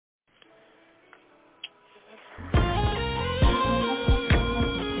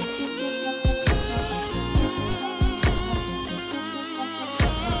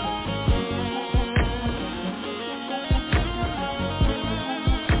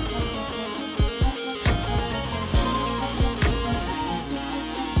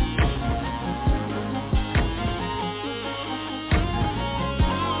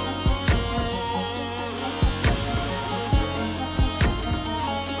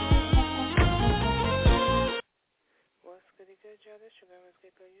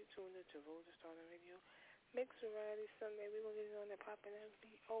road to Stardom Radio. Mixed Variety Sunday. We're going to get it on there popping as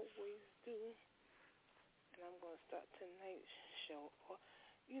we always do. And I'm going to start tonight's show.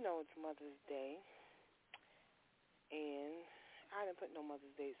 You know it's Mother's Day. And I didn't put no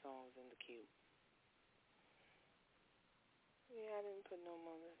Mother's Day songs in the queue. Yeah, I didn't put no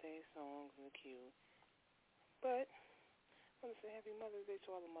Mother's Day songs in the queue. But I want to say Happy Mother's Day to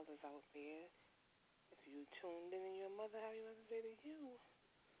all the mothers out there. If you tuned in and you're a mother, Happy Mother's Day to you.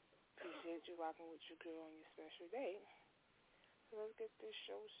 Appreciate you rocking with your girl on your special day. So let's get this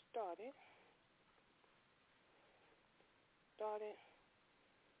show started.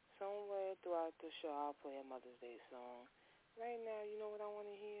 Somewhere throughout the show, I'll play a Mother's Day song. Right now, you know what I want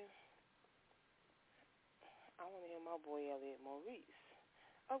to hear? I want to hear my boy Elliot Maurice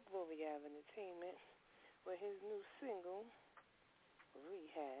of Glory Ave Entertainment with his new single,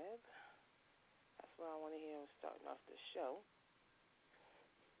 Rehab. That's what I want to hear starting off the show.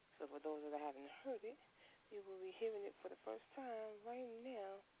 So for those that haven't heard it, you will be hearing it for the first time right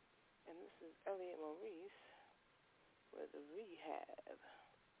now. And this is Elliot Maurice with Rehab.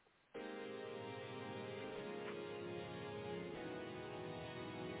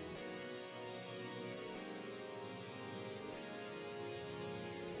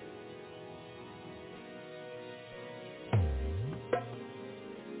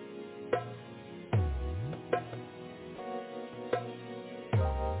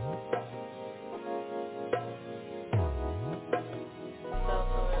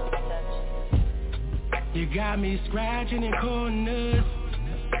 You got me scratching in corners,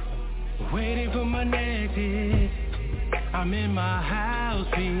 waiting for my next hit. I'm in my house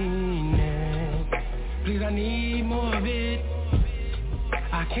feeling. Please, I need more of it.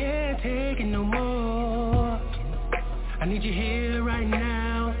 I can't take it no more. I need you here right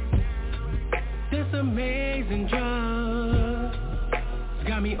now. This amazing drug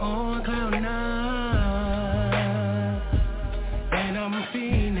got me on cloud nine, and I'm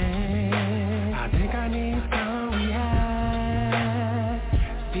feeling. I think I need some rehab.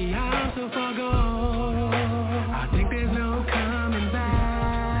 See, I'm so far gone. I think there's no coming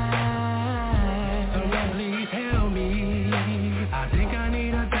back. Someone please help me. I think I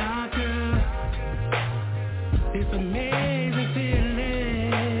need a doctor. This amazing feeling.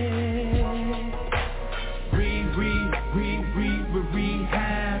 Rehab.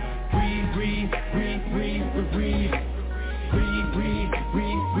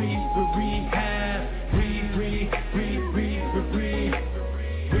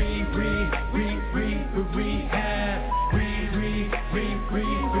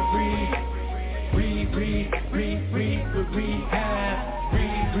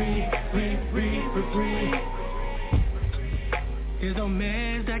 There's no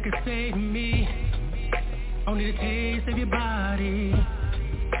meds that can save me. Only the taste of your body.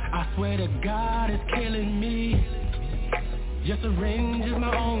 I swear to God it's killing me. Your syringe is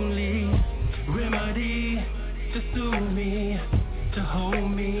my only remedy to soothe me, to hold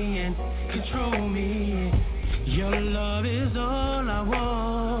me and control me. Your love is all I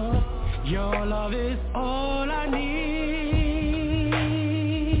want. Your love is all I need.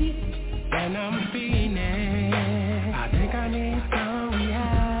 And I'm feeling, I think I need some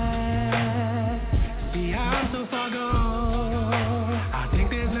rehab. See, I'm so far gone. I think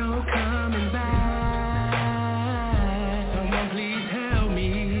there's no coming back. Someone please help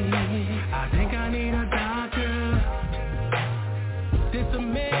me. I think I need a doctor. This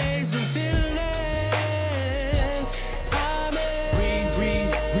amazing feeling.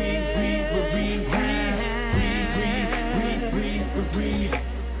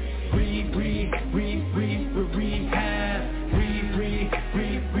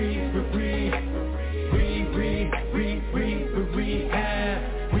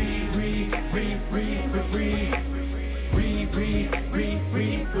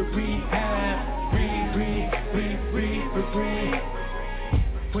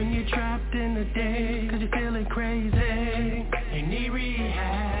 When you're trapped in the day, cause you're feeling crazy, you need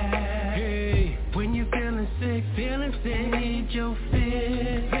rehab. Hey, when you're feeling sick, need your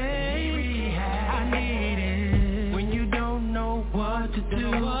fix. Hey, rehab. I need it. When you don't know what to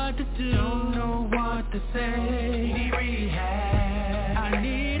do, don't know what to say, you need rehab. I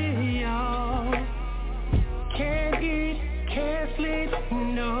need it, y'all. Can't eat, can't sleep,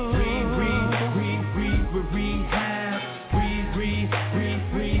 no. Rehab.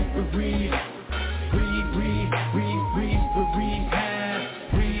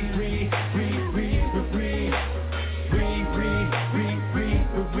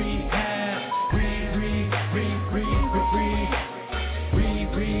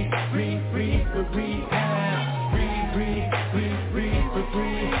 Rehab.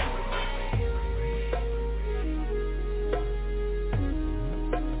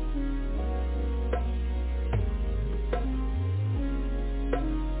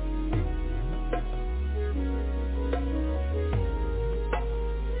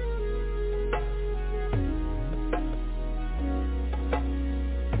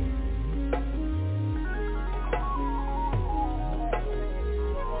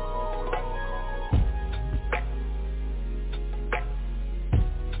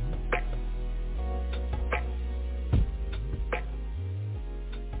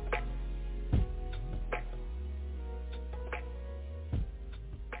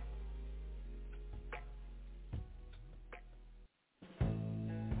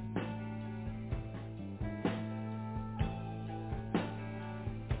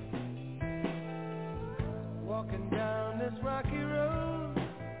 this rocky road,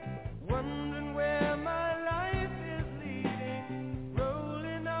 wondering where my life is leading,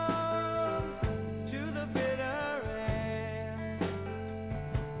 rolling on to the bitter end,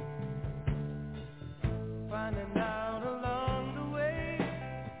 finding out along the way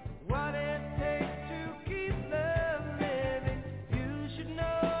what it takes to keep love living. You should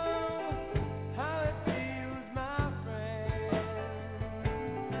know how it feels, my friend.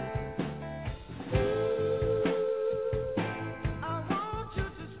 I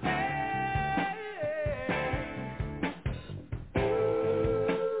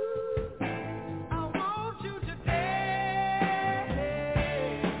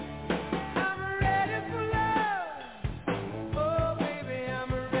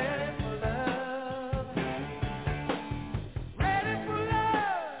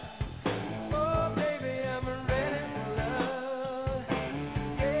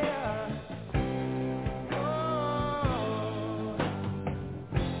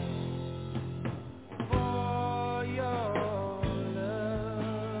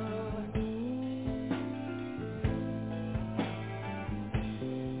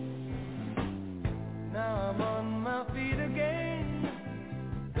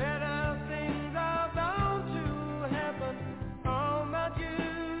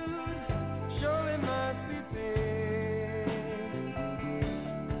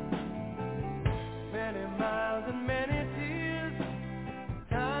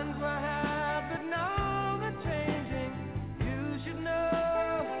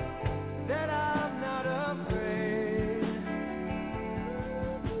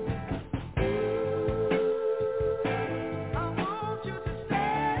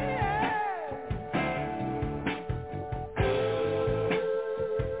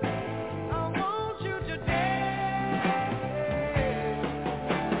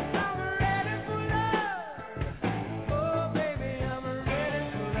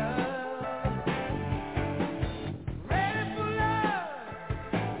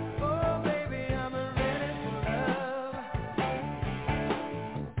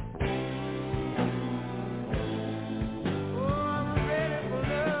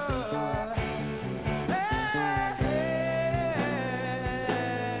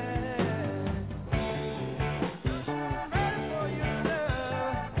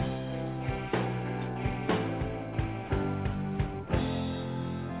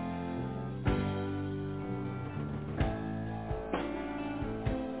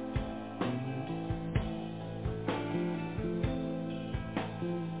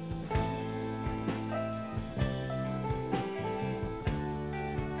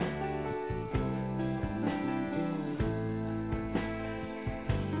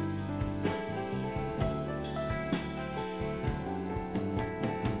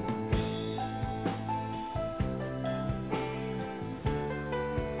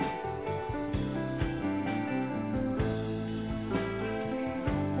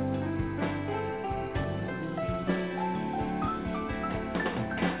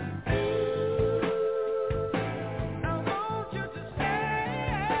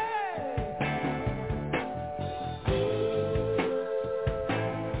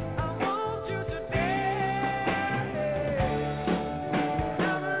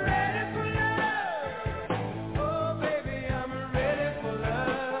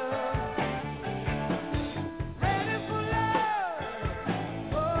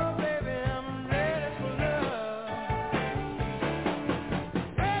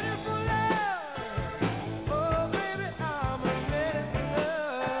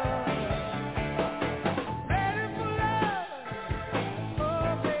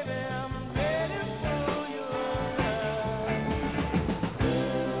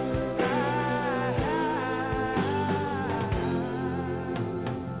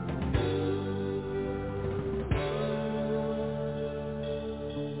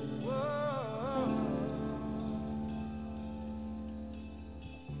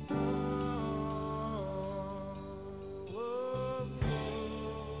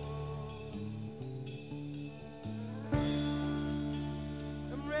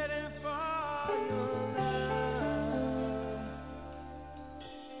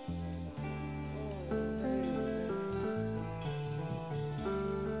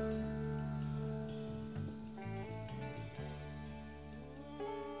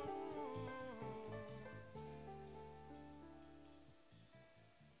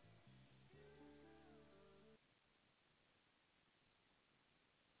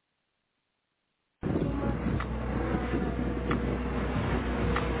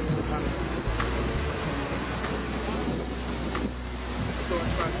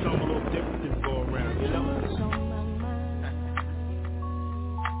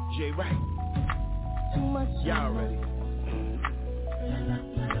J. Wright. Y'all ready?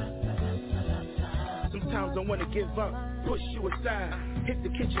 Sometimes I wanna give up, push you aside, hit the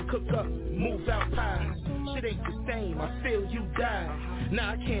kitchen, cook up, move out pies. Shit ain't the same, I feel you die.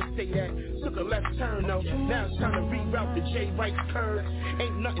 Nah, I can't say that, took a left turn though. Now it's time to reroute the J. Wright curve.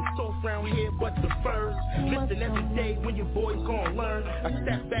 Ain't nothing soft round here but the furs. Listen every day when your boys gon' learn. I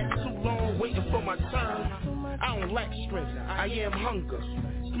sat back too long waiting for my turn. I don't lack strength, I am hunger.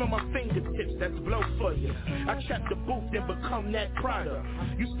 Smell my fingertips, that's blow for you. I trap the booth and become that product.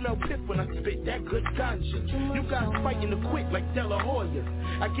 You smell piff when I spit that good ganja. You guys fighting to quit like De La Hoya.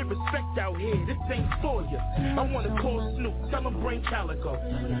 I get respect out here, this ain't for you. I wanna call Snoop, tell him bring Calico.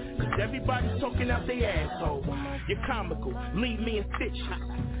 Cause everybody's talking out their asshole. You're comical, leave me in stitches.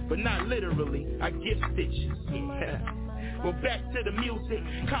 But not literally, I give stitches. Yeah. Well, back to the music,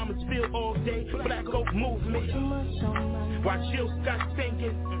 Commonsville all day, Black Oak movement. While Jill Scott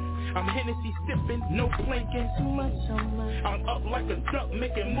singing, I'm Hennessy sipping, no blinking. I'm up like a duck,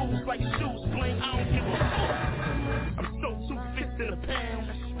 making moves like shoes bling. I don't give a fuck. I'm so 2 fists in a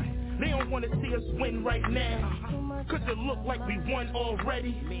pound. They don't wanna see us win right now, cause it look like we won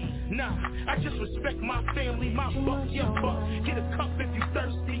already. Nah, I just respect my family, my buck, your buck. Get a cup if you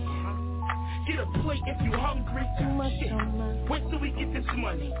thirsty. Get a plate if you hungry. Shit, wait till we get this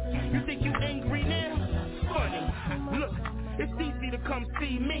money. You think you angry now? Funny. Look, it's easy to come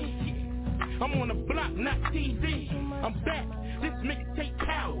see me. I'm on the block, not TV. I'm back, this mixtape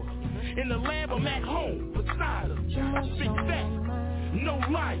power. In the lab, I'm at home, beside her. I spit fat, no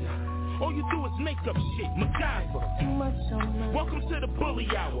liar. All you do is make up shit, MacGyver. Welcome to the bully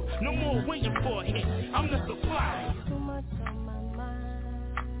hour. No more waiting for a hit, I'm the supplier.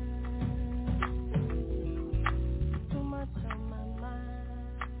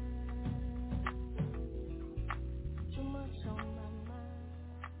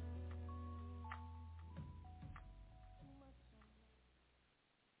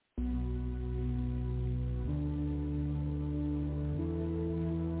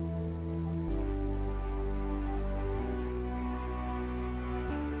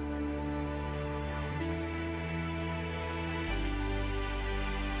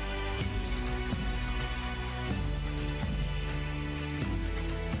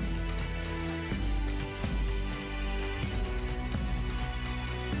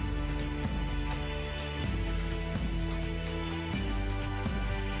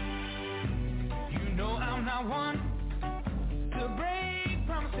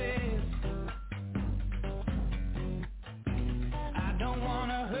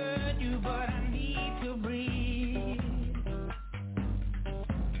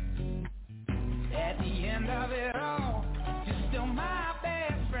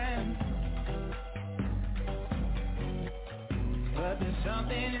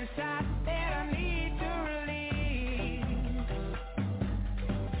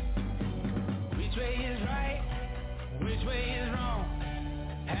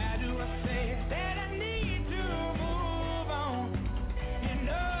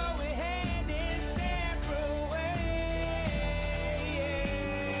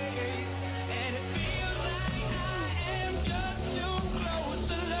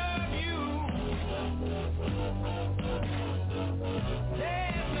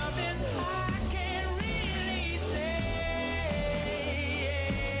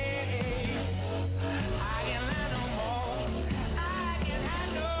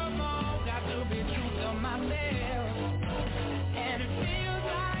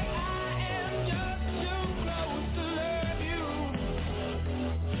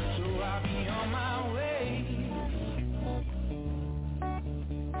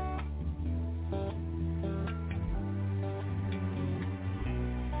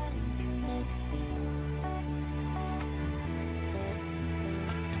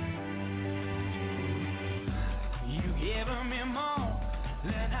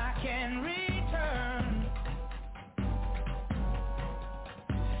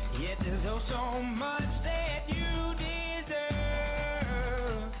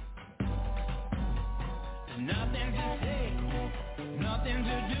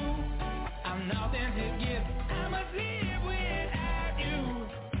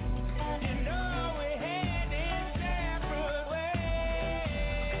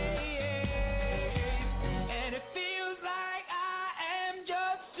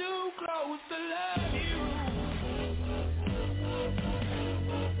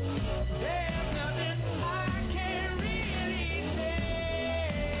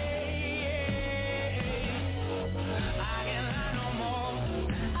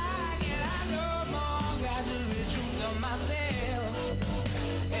 Myself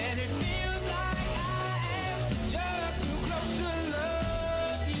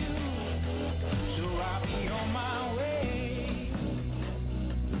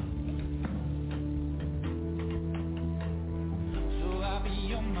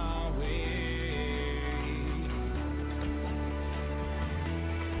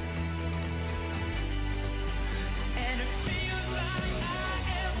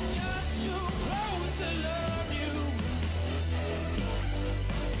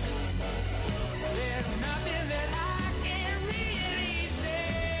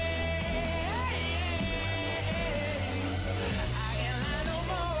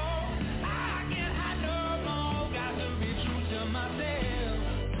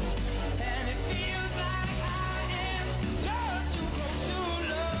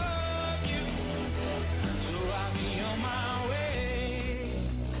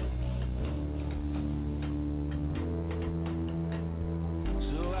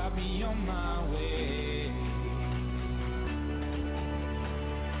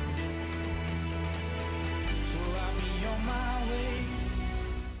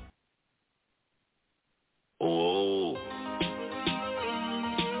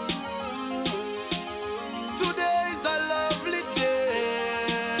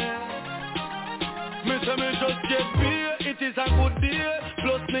get paid, it is a good day.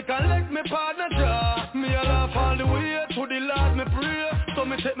 Plus me collect me partner jaw. Me a laugh all the way to the Lord me pray. So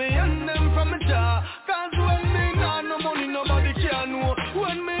me take me hand them from me jaw. Cause when me nah no money nobody can know.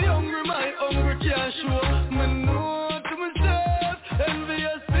 When me hungry my hunger can't show. Me know to myself,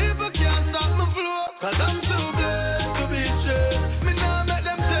 envious people can't stop me flow. Cause I'm too blessed to be stressed. Me nah make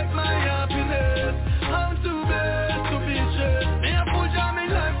them take my happiness. I'm too blessed to be stressed. Me a push on me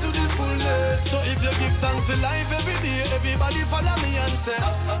life to the fullness. So if you give thanks to life every day, everybody follow me and say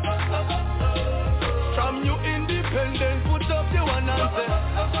from you independent, put up your one and say.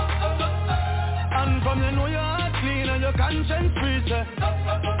 And from you know your heart clean and your conscience free, say.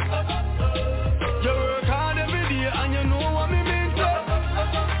 You work hard every day and you know what me mean, say.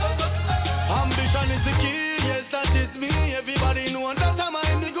 Ambition is the key, yes that is me. Everybody know that I'm my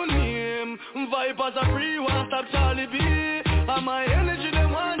nigga name. Vipers are free, won't stop Charlie B. And my energy they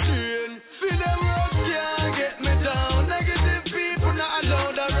want drain. Feel them rush can't get me down. Negative people not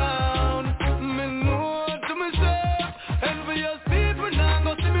allowed around. Me know to myself, envious people now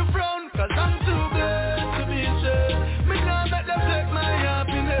go see me frown. Cause I'm too blessed to be stressed. Me now make them take my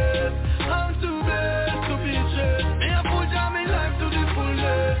happiness. I'm too blessed to be stressed. Me a push on me life to the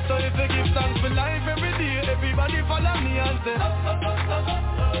fullness. So if you give thanks for life every day, everybody follow me and say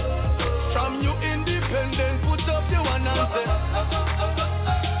from you independent, put up your one and say.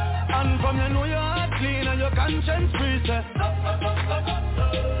 And from you know your heart clean and your conscience free, say.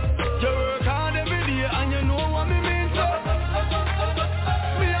 You work hard every day and you know what me mean, say.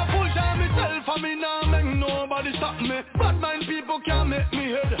 Me a push on myself and me nah make nobody stop me. Bad mind people can't make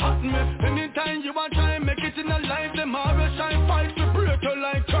me head hot me. Anytime you want try and make it in a life, them always try and fight to break you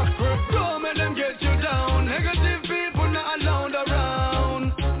like cockroach. Don't make them get you down. Negative people not allowed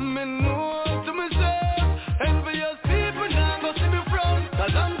around. Me know to myself, envious people now go see me frown.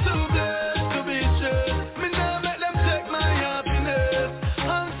 Cause I'm too blessed to be stressed. Me now make them take my happiness.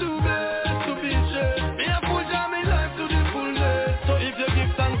 I'm too blessed to be stressed. Me a push on me life to the fullness. So if you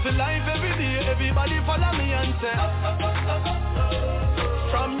give thanks for life every day, everybody follow me and say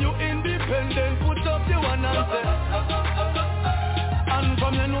from you independent, put up your one and say. And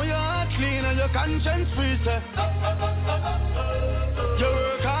from you know your heart clean and your conscience free, say. You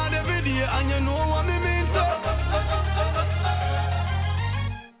work hard every day and you know what me mean, say.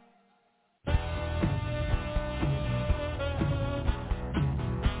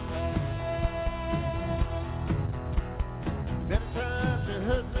 That time to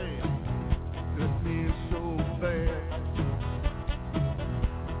hurt me so bad.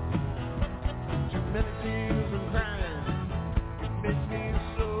 Too many tears and crying, it makes me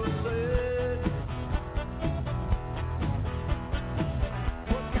so sad.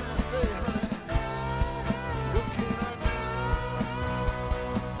 What can I say, honey?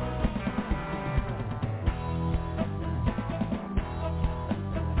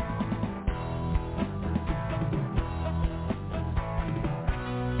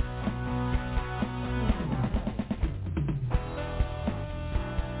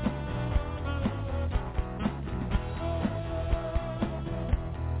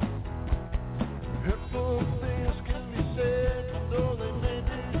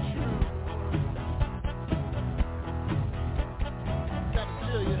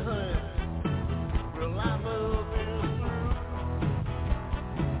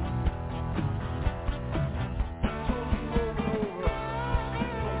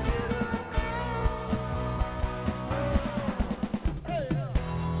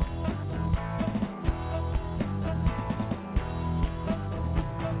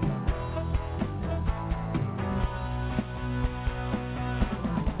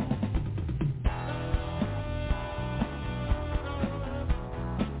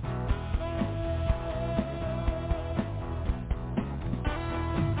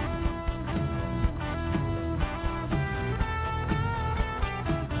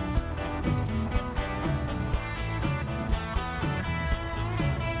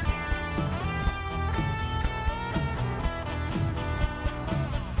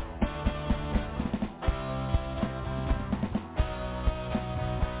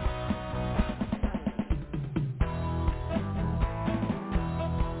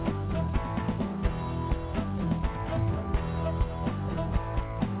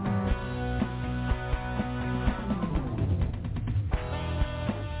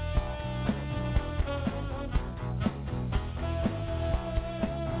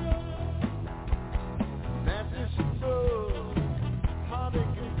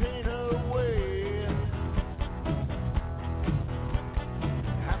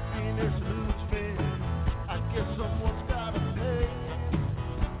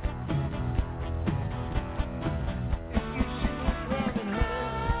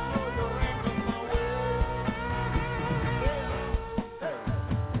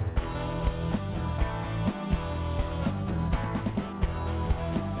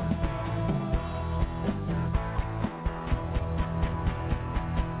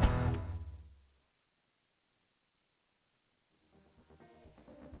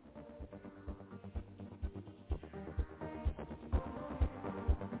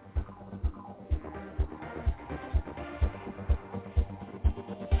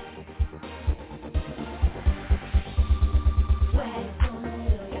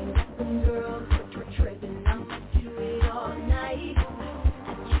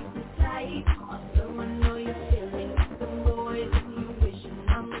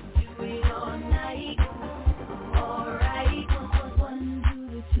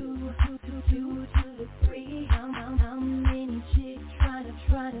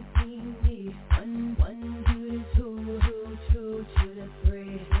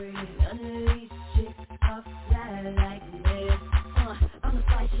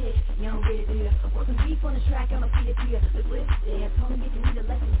 some beef on the track, I'ma feed it to you. Look what it's there, told me you need a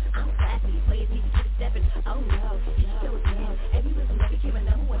lesson. I'm classy, players need to get a steppin'. Oh no, so again, every listen that became a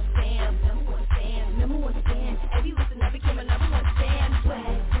number one fan. Number one fan, number one fan. Every listen that became a number one fan.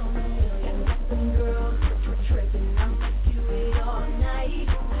 Swag on a million, got some girls trippin'. I'ma do it all night.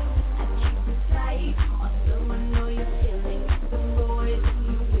 I keep it tight, although I know you're feeling. Got some boys and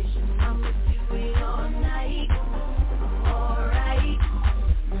you wishing. I'ma do it all night. Alright,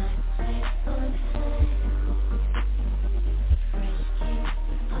 my swag on high. Fresh kicks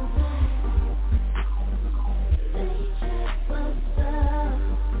on fire. They just won't stop.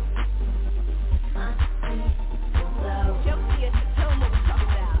 My feet slow. Josie at the tone what we talk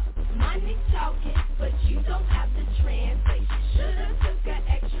about. Money talking, but you don't have the translation. Should've took an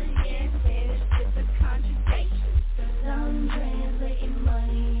extra year and finished with the conjugation. Cause I'm translating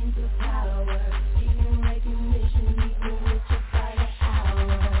money into power. Getting recognition even with just by the hour.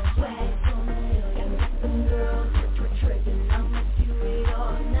 Swag on a million, got some girls trippin'. I'ma do it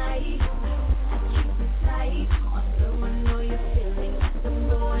all night. I keep it tight, although I know you're feeling. Got some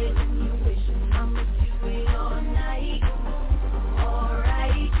boys and you wishing. I'ma do it all night.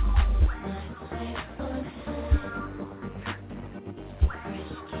 Alright, my swag on high.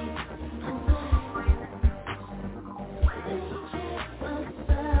 Fresh kicks on fire. They just won't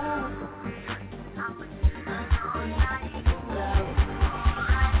stop.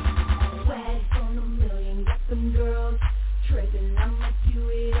 Swag on a million, got some girls trippin'. I'ma do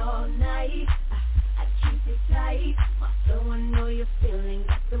it all night. I keep it tight, although I know you're feeling.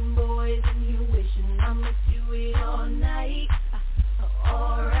 Got some boys and you wishing. I'ma do it all night.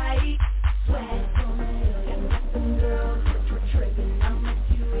 Alright, swag on a million, got some girls trippin'. I'ma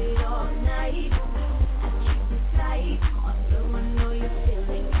do it all night. I keep it tight, although I know you're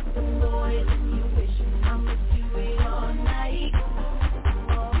feeling. Got some boys and you wishing. I'ma do it all night.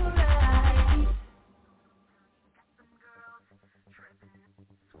 Alright.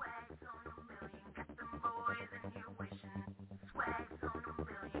 Swags on a million, got some boys and you wishing. Swags on a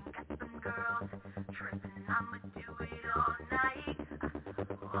million, got some girls trippin'. I'ma do it all night.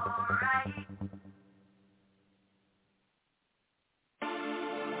 Alright.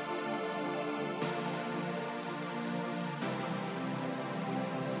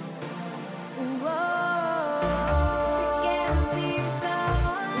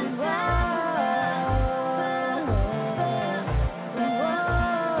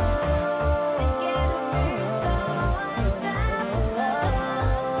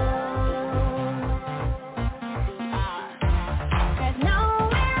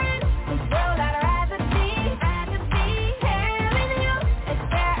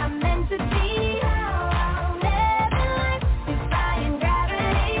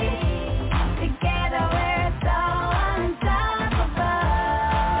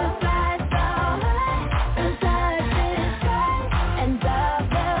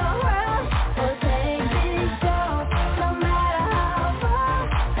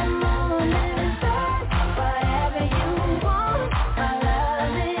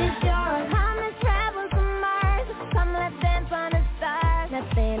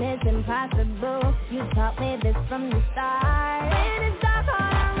 Impossible, you taught me this from the start. When it's dark all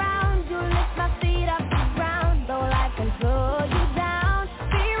around, you lift my feet off the ground. Though life can slow you down,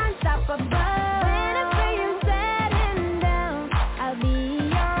 fear unstoppable. When I feel you setting down, I'll be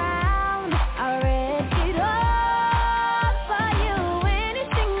around. I'll risk it all for you.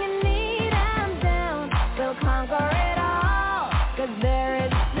 Anything you need, I'm down. We'll conquer it all, 'cause there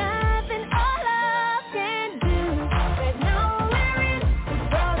is nothing all love can do. There's nowhere in this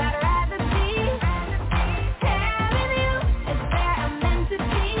world I'd rather be. Having you is where I'm meant to be.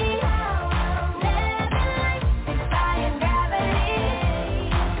 Living life, defying gravity.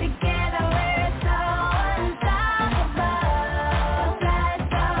 Together we're so unstoppable. Fly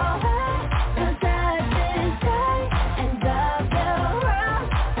so high, we'll touch the sky. And up the world,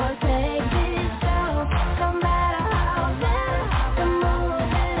 we'll take this show. No matter how loud the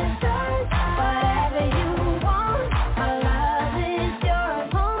movement starts. Whatever you want, my love is yours.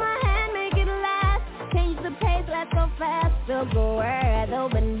 Hold my hand, make it last. Change the pace, let's go fast. We'll go where the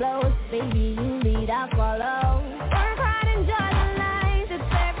wind blows. Baby, you lead, I'll follow. Work hard, enjoy the life.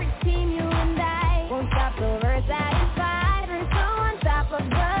 It's every team, you and I. Won't stop till we're satisfied. We're so unstoppable.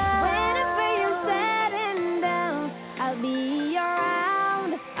 When I feel you setting down, I'll be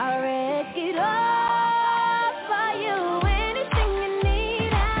around. I'll risk it all for you. Anything you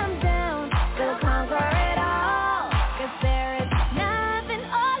need, I'm down. We'll conquer it all, 'cause there is nothing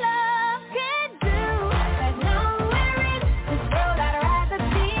all love can do. There's nowhere in this world I'd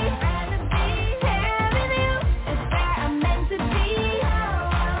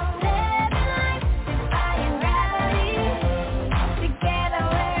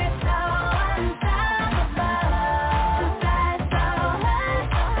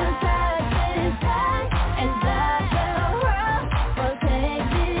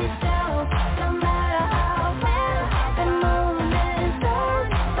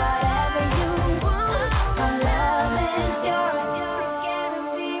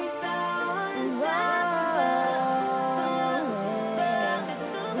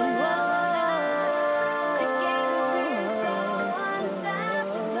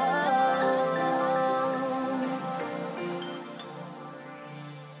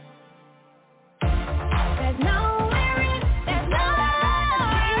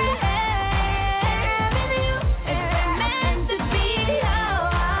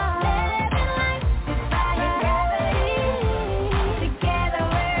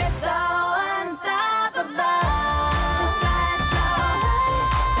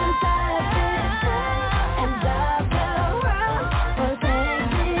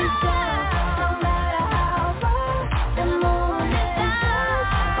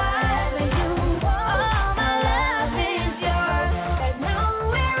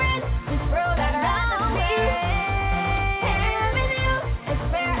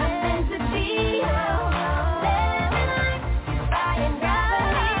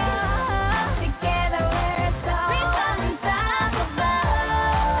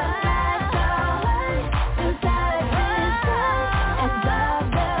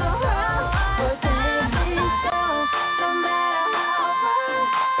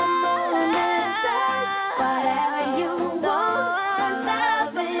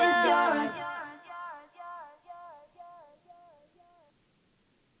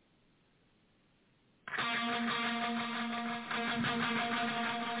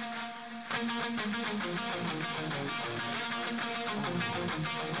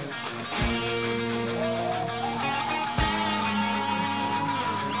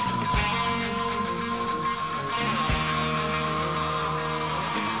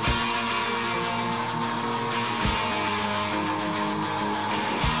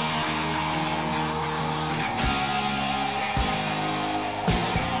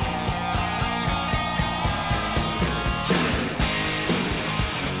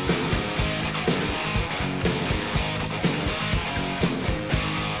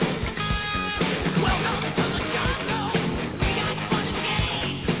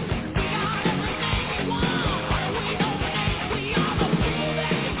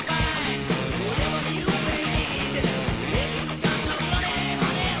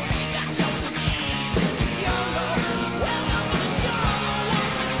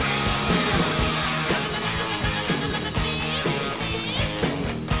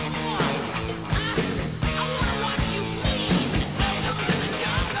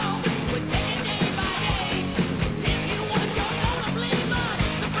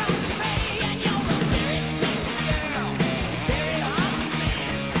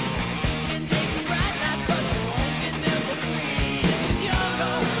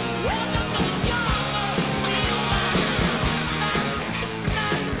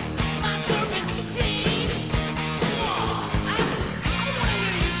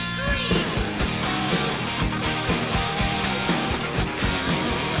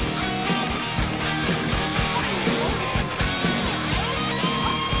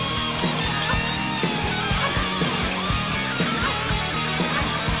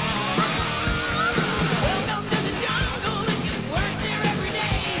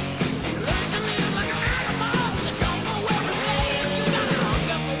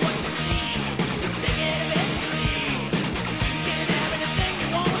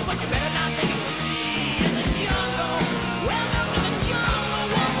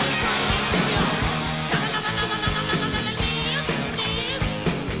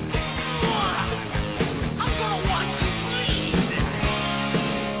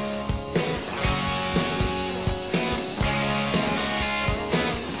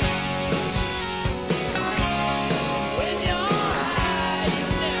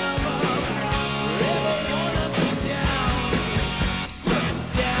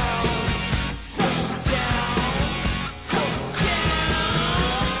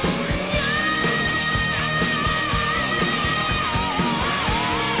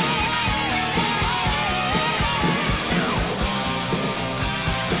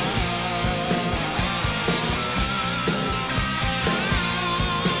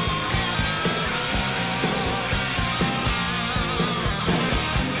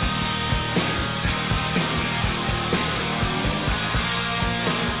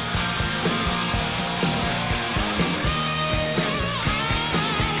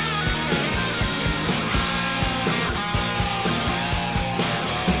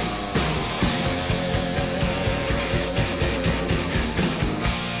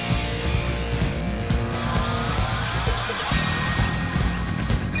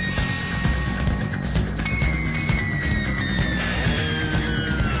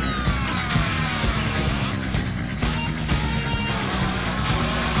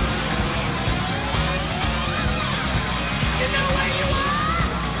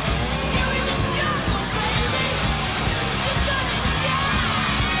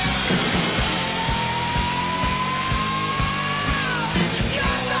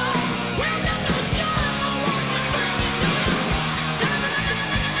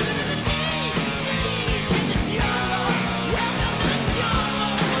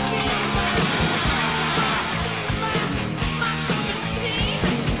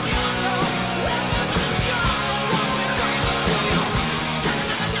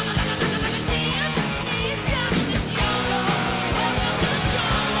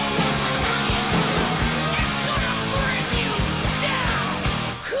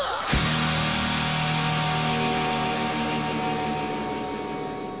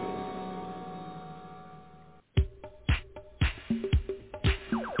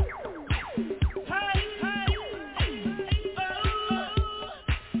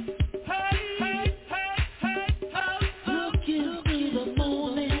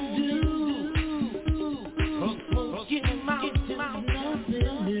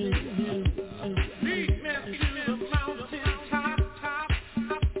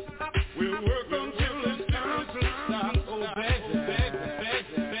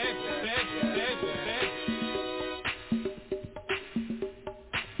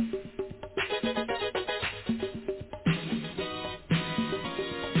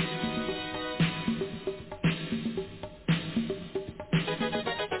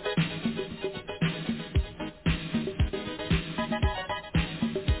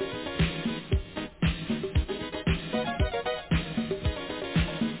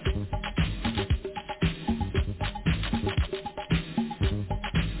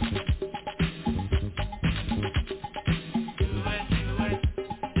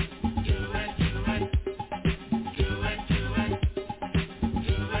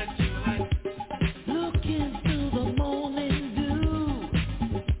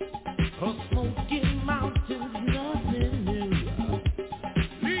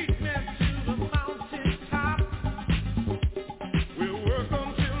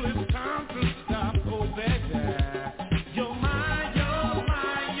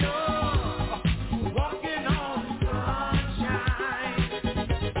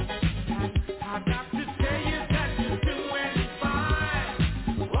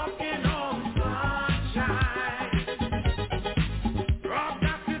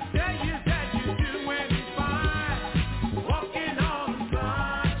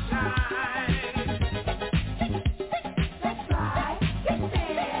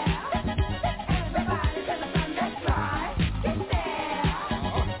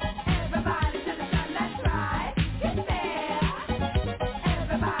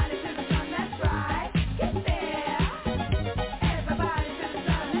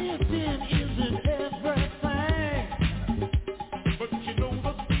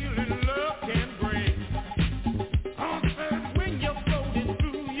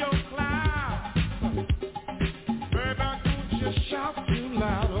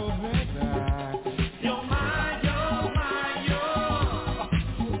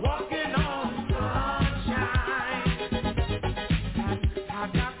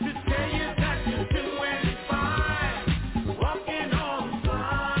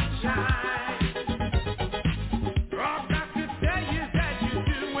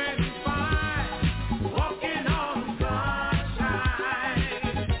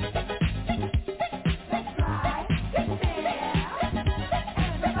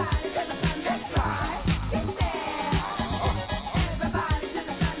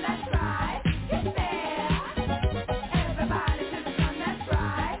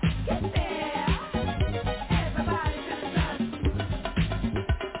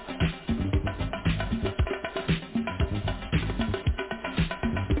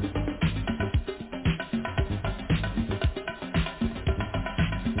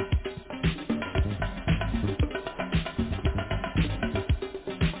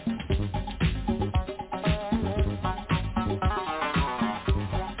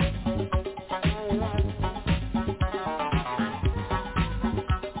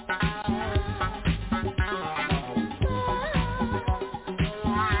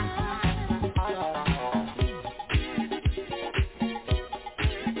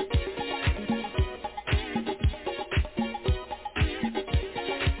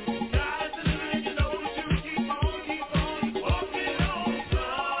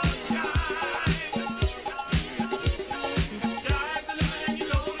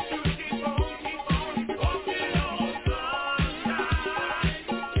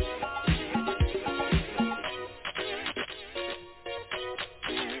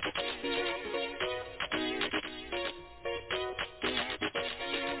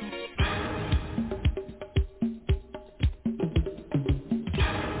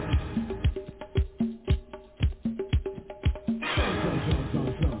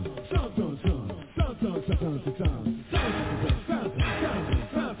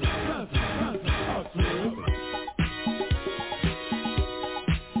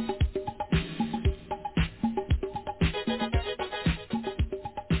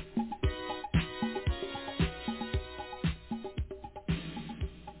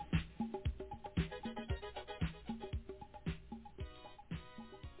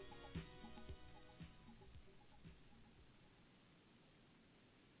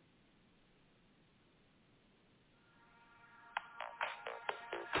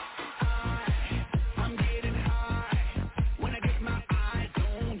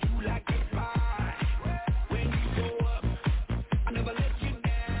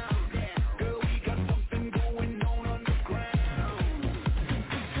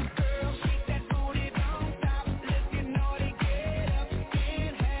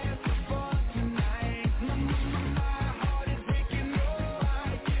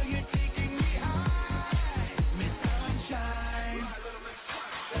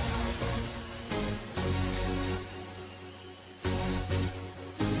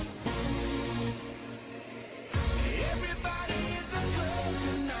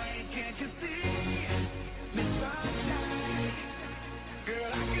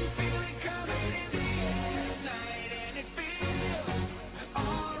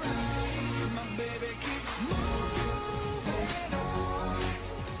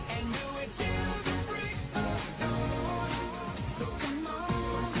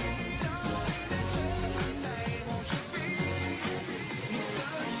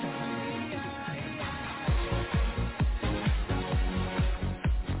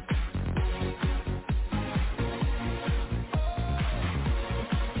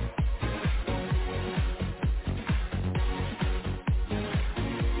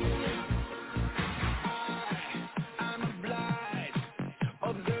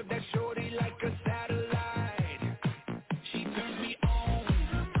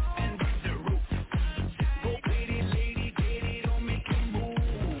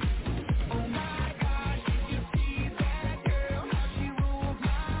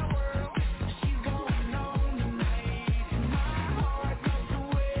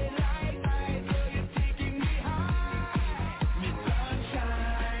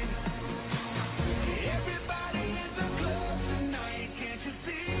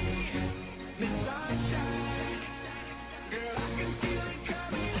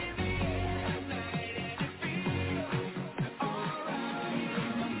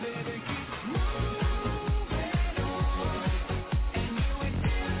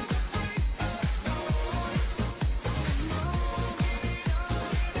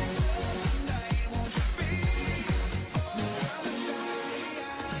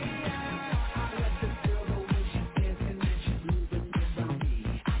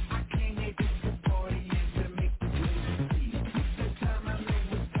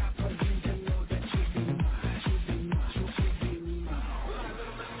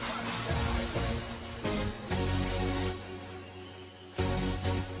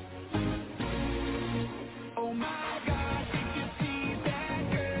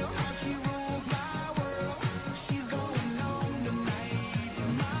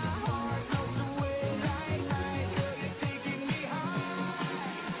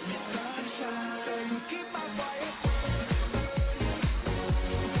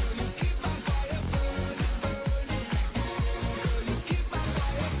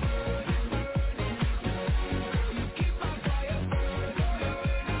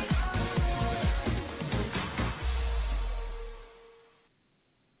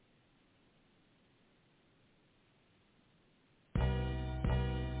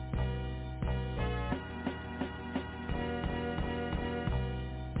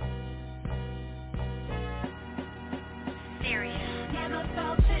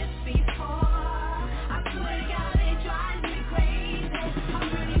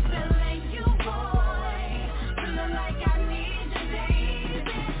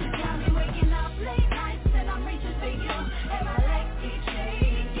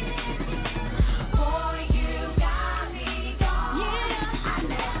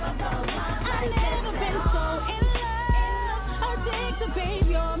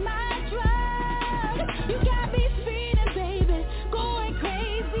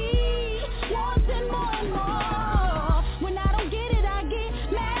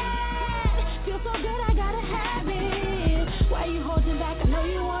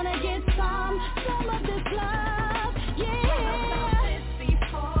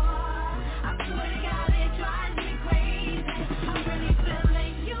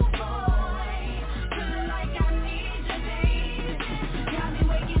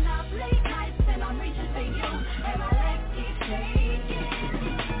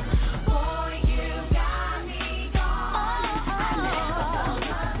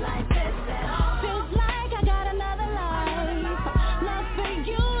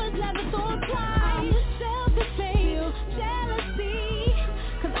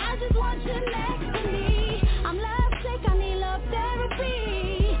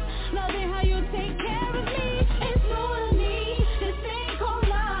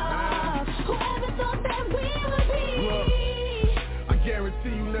guarantee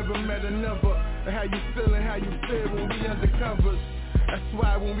you never met another. And how you feeling, how you feel when we undercovers. That's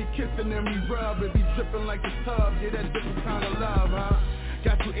why when we kissin' and we rub, it be drippin' like a tub. Yeah, that different kind of love, huh?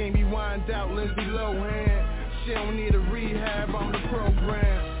 Got you Amy Wineout, Lindsay Lohan. She don't need a rehab, I'm the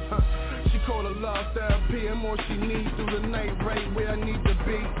program. She call it love therapy, and more she needs through the night, right where I need to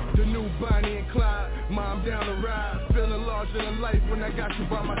be. The new Bonnie and Clyde, mom down the ride. Feeling larger than life when I got you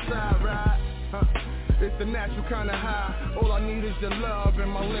by my side, right? It's the natural kind of high. All I need is your love and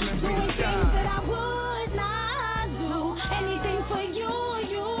my lemon bean sky. Things that I would not do, anything for you.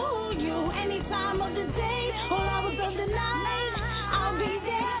 Any time of the day, all hours of the night, I'll be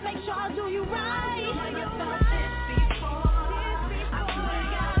there, make sure I do you right.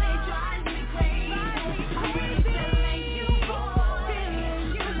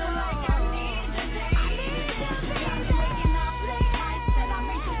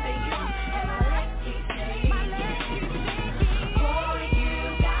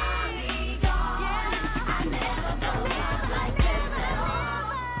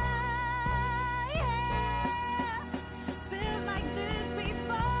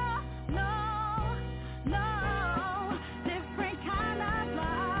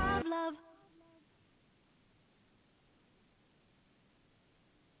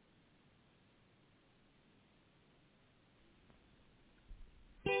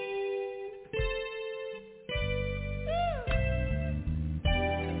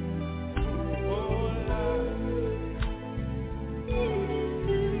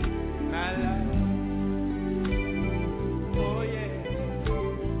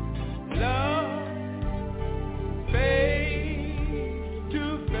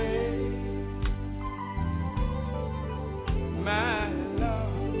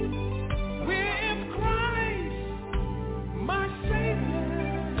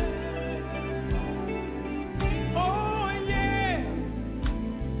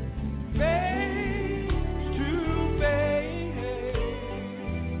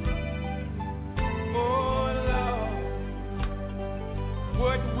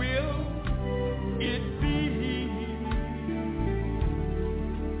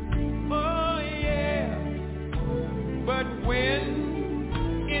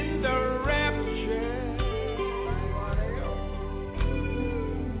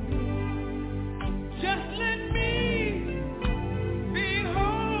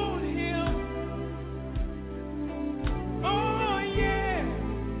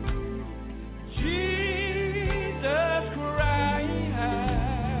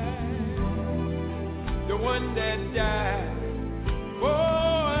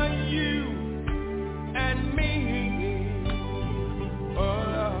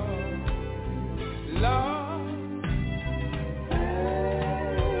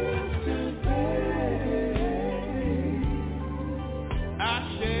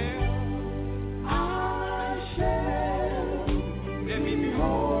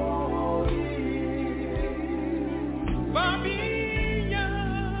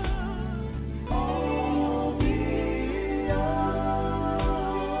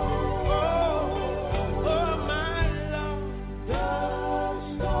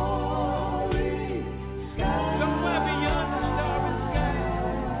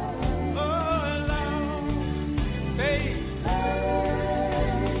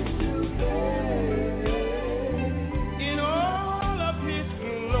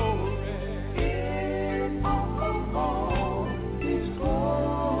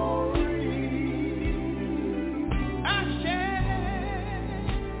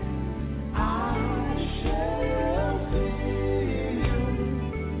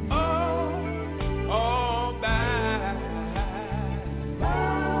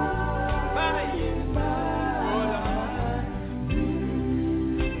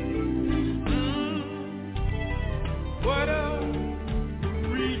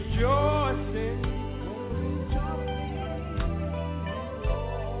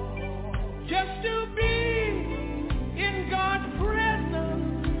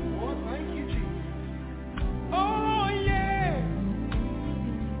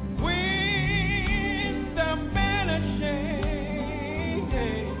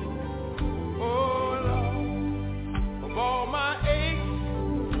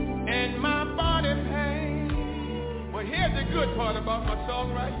 good part about my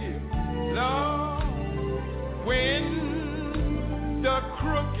song right here. Lord, when the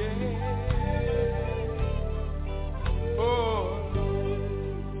crooked,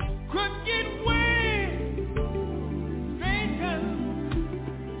 crooked way straighten,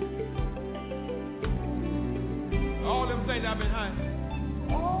 all them things I've been hiding,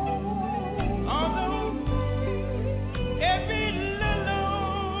 although every little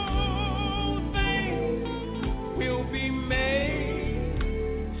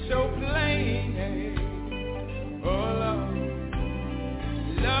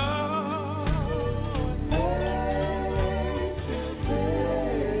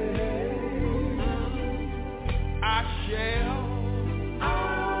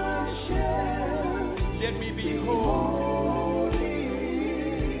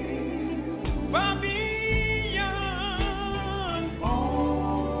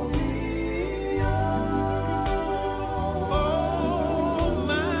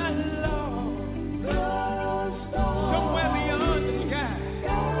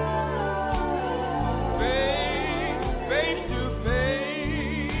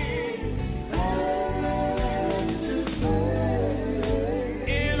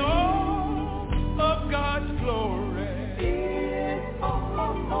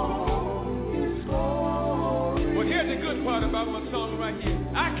right here.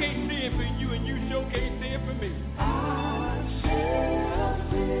 I can't say it for you, and you sure can't say it for me. I shall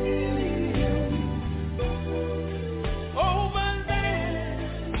see you.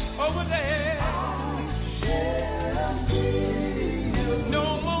 Over there. I shall see you. No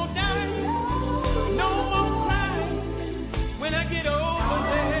more dying, no more crying when I get over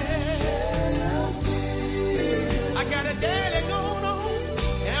there. I got a daddy going on,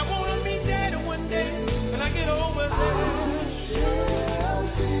 and I want to meet daddy one day when I get over there.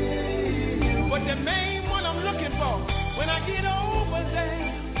 But the main one I'm looking for when I get over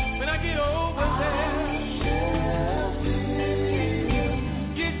there, when I get over there.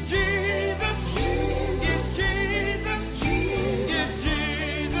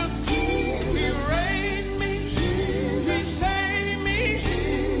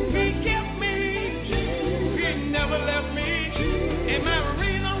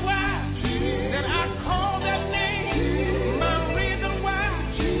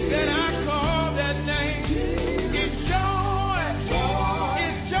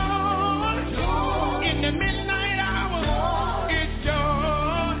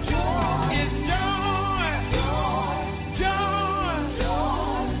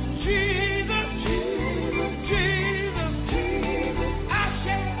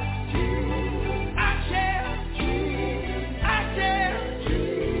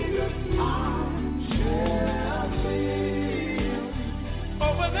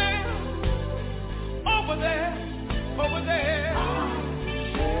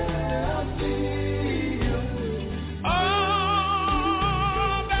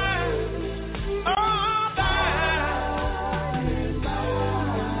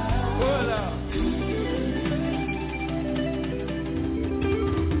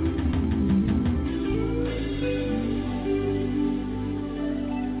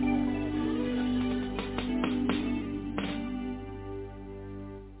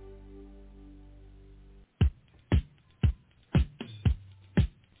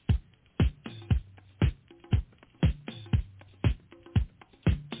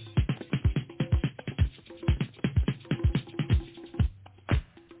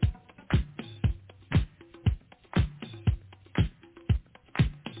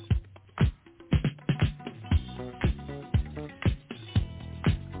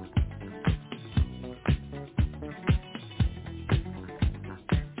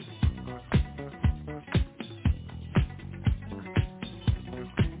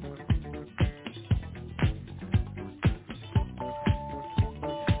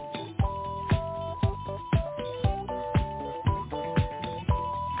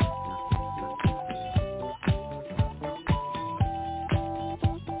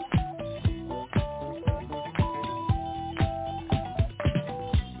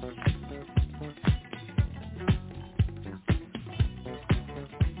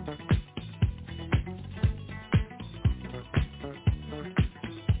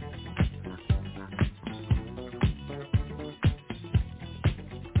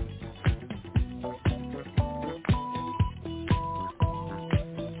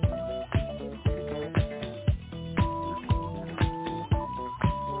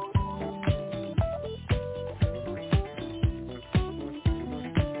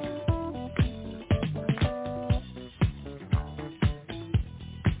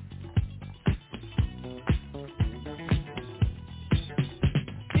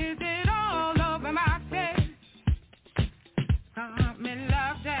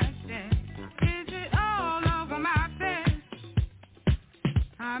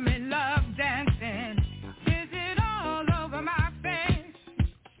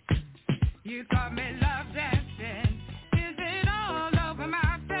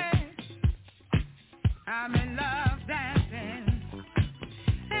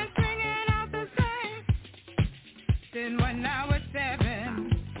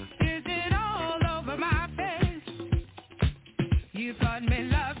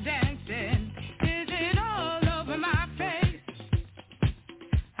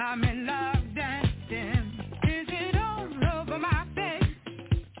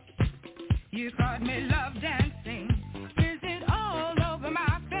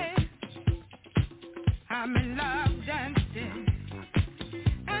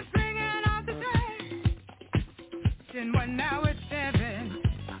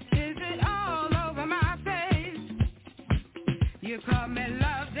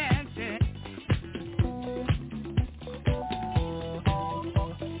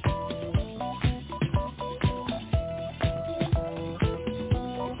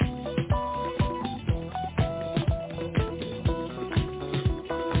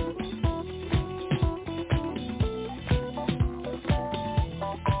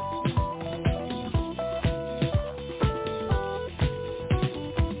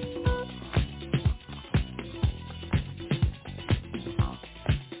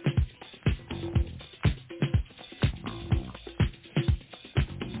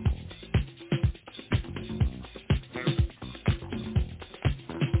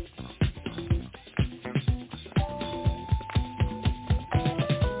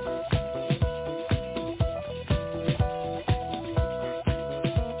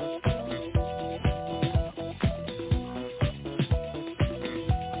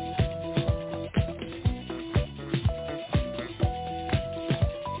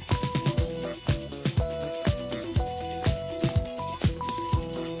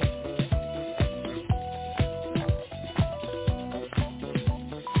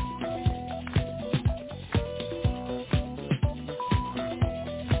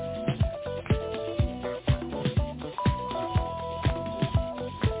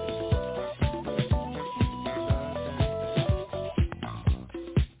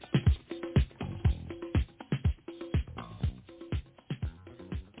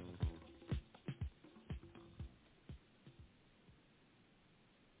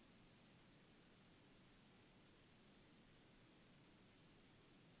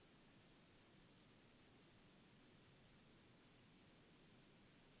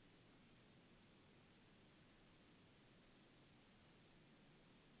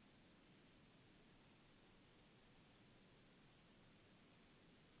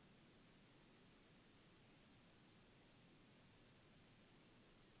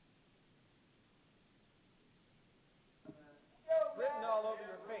 all over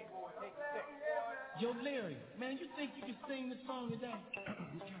your face. Take 6. Yo, Larry, man, you think you can sing this song today?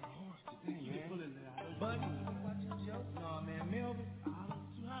 We kind of hoarse today, You man. can pull it out. Buddy? Nah, man, Melvin,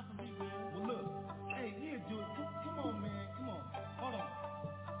 too high for me, man. Well, look, hey, here, dude, come on, man, come on. Hold on.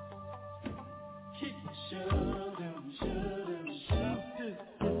 Kick the shove-down, shove-down, shove-down,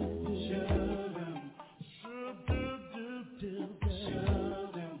 shove-down, shove-down, shove-down,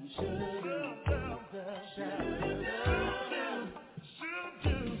 shove-down, shove-down.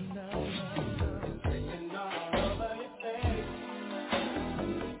 Written all over your face.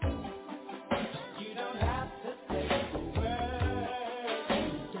 You don't have to say a word. You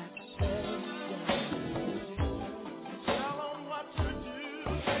got to say tell them what to do,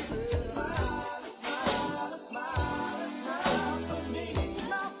 baby. Smile, smile, smile, smile for me.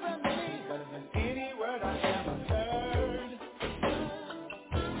 Smile for me. Better than any word I ever heard.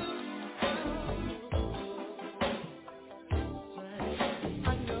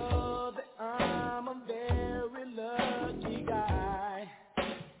 I know that I'm a very lucky guy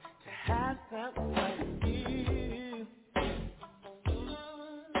to have someone like you.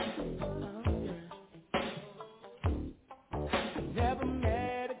 Never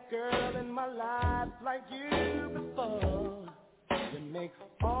met a girl in my life like you before. You make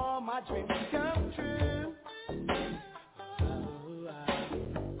all my dreams come true. Oh,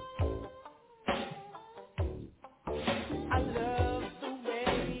 I love the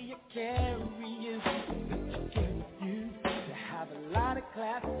way you carry you. You have a lot of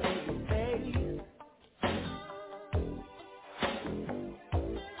class in your face.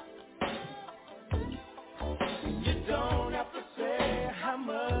 You don't have to say how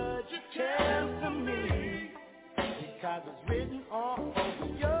much you care for me, because it's written all over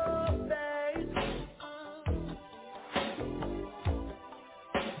your face.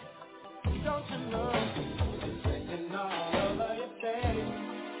 Don't you know it's written all over your face?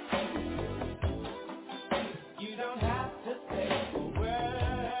 You don't have to say a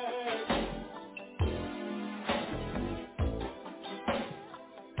word.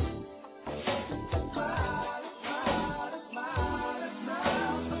 Smile, smile, smile,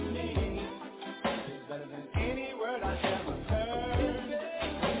 smile for me. It's better than any word I've ever heard.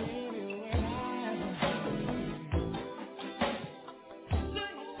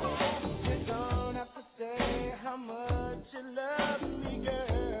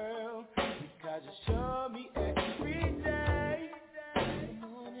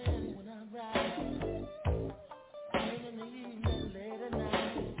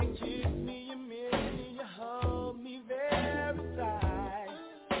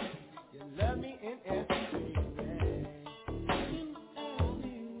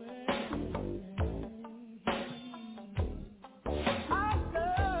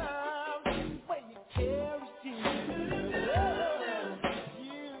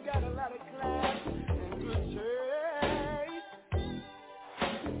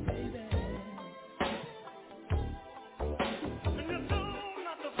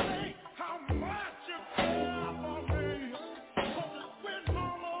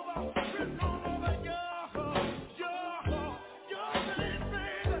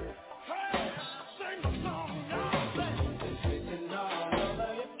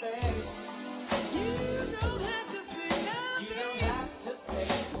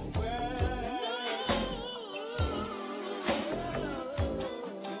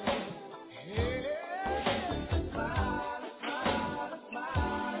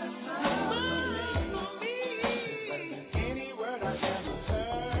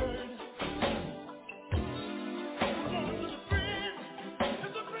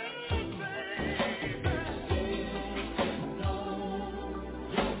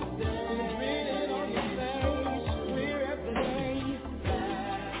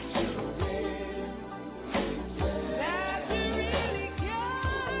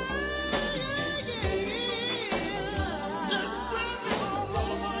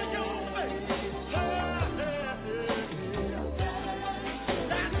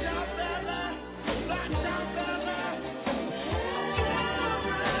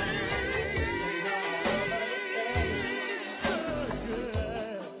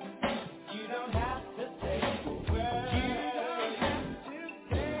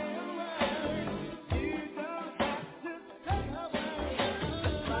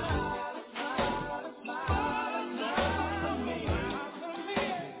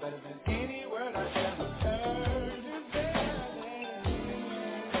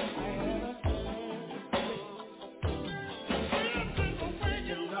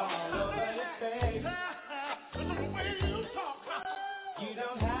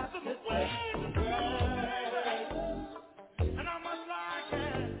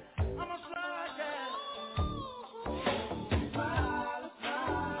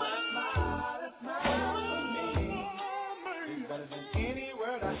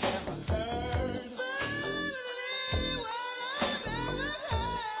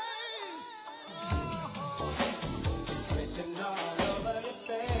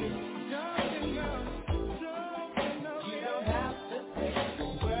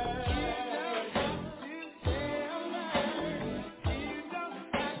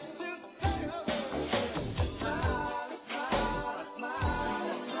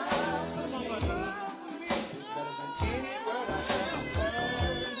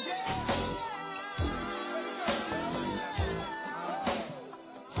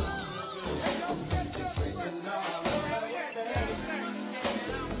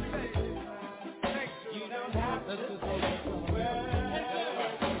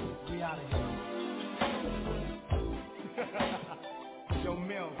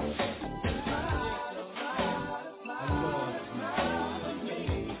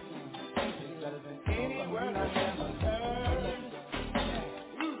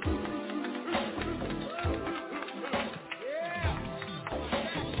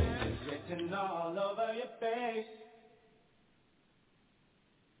 All over your face.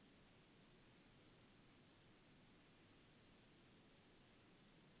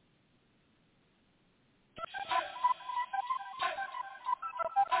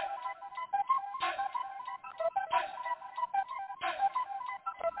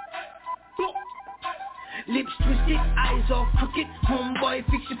 Lips twisted, eyes all crooked, homeboy,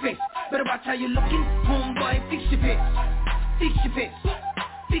 fix your face. Better watch how you looking, homeboy, fix your face. Fix your face,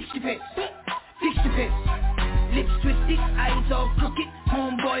 fix your face, fix your face. Lips twisted, eyes all crooked,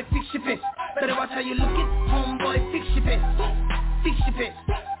 homeboy, fix your face. Better watch how you looking, homeboy, fix your face. Fix your face,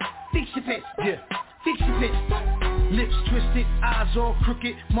 fix your face, yeah, fix your face. Lips twisted, eyes all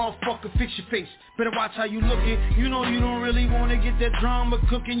crooked, motherfucker, fix your face. Better watch how you looking. You know you don't really wanna get that drama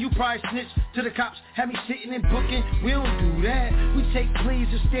cooking. You probably snitch to the cops, have me sitting and booking. We don't do that. We take pleas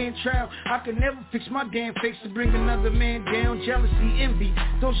and stand trial. I could never fix my damn face to bring another man down. Jealousy, envy,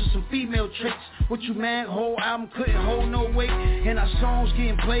 those are some female traits. What you man, whole album couldn't hold no weight. And our songs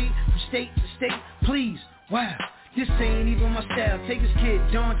getting played from state to state. Please, wow. This ain't even my style. Take this kid,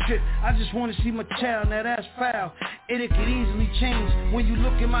 Don Trip. I just wanna see my child, now that's foul. It could easily change. When you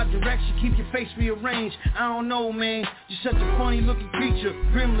look in my direction, keep your face rearranged. I don't know, man. You're such a funny looking creature.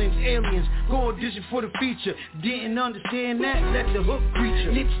 Gremlins, aliens, go audition for the feature. Didn't understand that, let the hook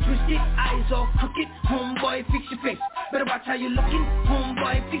creature. Lips twisted, eyes all crooked, homeboy, fix your face. Better watch how you looking,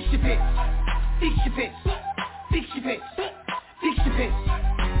 homeboy, fix your face. Fix your face, fix your face, fix your face.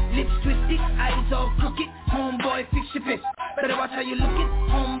 Lips twisted, eyes all crooked, homeboy, fix your face. Better watch how you looking,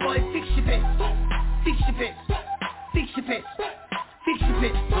 homeboy, fix your face. Fix your face, fix your face, fix your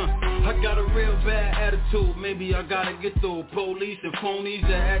face. I got a real bad attitude, maybe I gotta get through. Police and phonies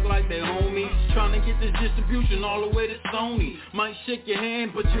that act like they homies, trying to get this distribution all the way to Sony. Might shake your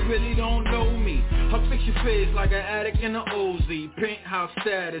hand, but you really don't know me. I fix your face like an addict in an OZ. Penthouse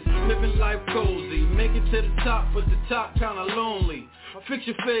status, living life cozy. Make it to the top, but the top kinda lonely. Fix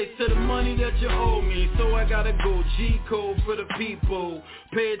your face to the money that you owe me. So I gotta go G-code for the people.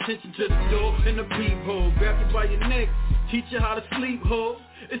 Pay attention to the door and the peephole. Grab you by your neck, teach you how to sleep, ho.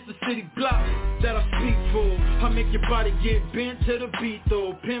 It's the city block that I speak for. I make your body get bent to the beat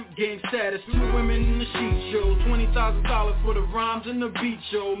though. Pimp game status, 2 women in the sheet show. $20,000 for the rhymes and the beat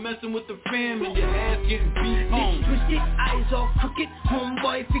show. Messing with the fam and your ass getting beat on. Lips twisted, eyes all crooked,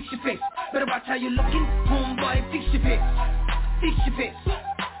 homeboy, fix your face. Better watch how you looking, homeboy, fix your face. Fix your face,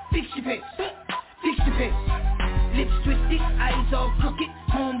 fix your face, fix your face. Lips twisted, eyes all crooked,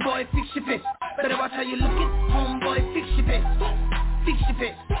 homeboy, fix your face. Better watch how you looking, homeboy, fix your face. Fix your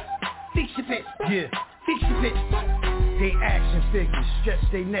face, fix your face, yeah, fix your face. They action figures, stretch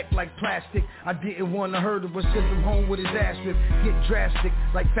they neck like plastic. I didn't want to hurt him, but sent him home with his ass ripped. Get drastic,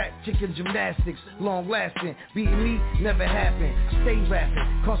 like fat chicken gymnastics. Long lasting, beating me never happened. Stay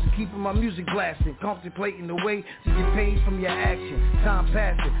rapping, constantly keeping my music blasting. Contemplating the way to get paid from your action. Time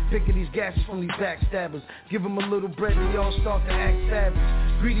passing, picking these gasses from these backstabbers. Give them a little bread and y'all start to act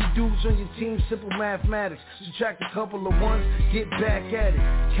savage. Greedy dudes on your team, simple mathematics. Subtract a couple of ones, get back at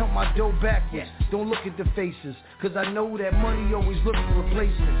it. Count my dough backwards, don't look at the faces. Cause I know that money always looks for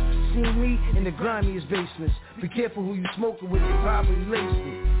replacements. See me in the grimiest basements. Be careful who you smoking with, you probably laced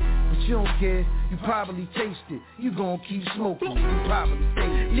it. But you don't care, you probably taste it. You gon' keep smoking, you probably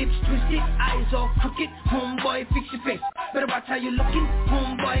taste it. Lips twisted, eyes all crooked, homeboy, fix your face. Better watch how you looking,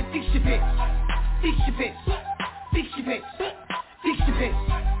 homeboy, fix your face. Fix your face, fix your face, fix your face.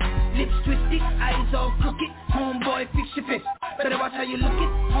 Lips twisted, eyes all crooked, homeboy, fix your face. Better watch how you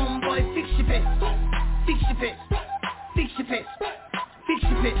looking, homeboy, fix your face. Fix your face, fix your face, fix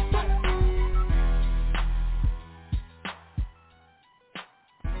your face.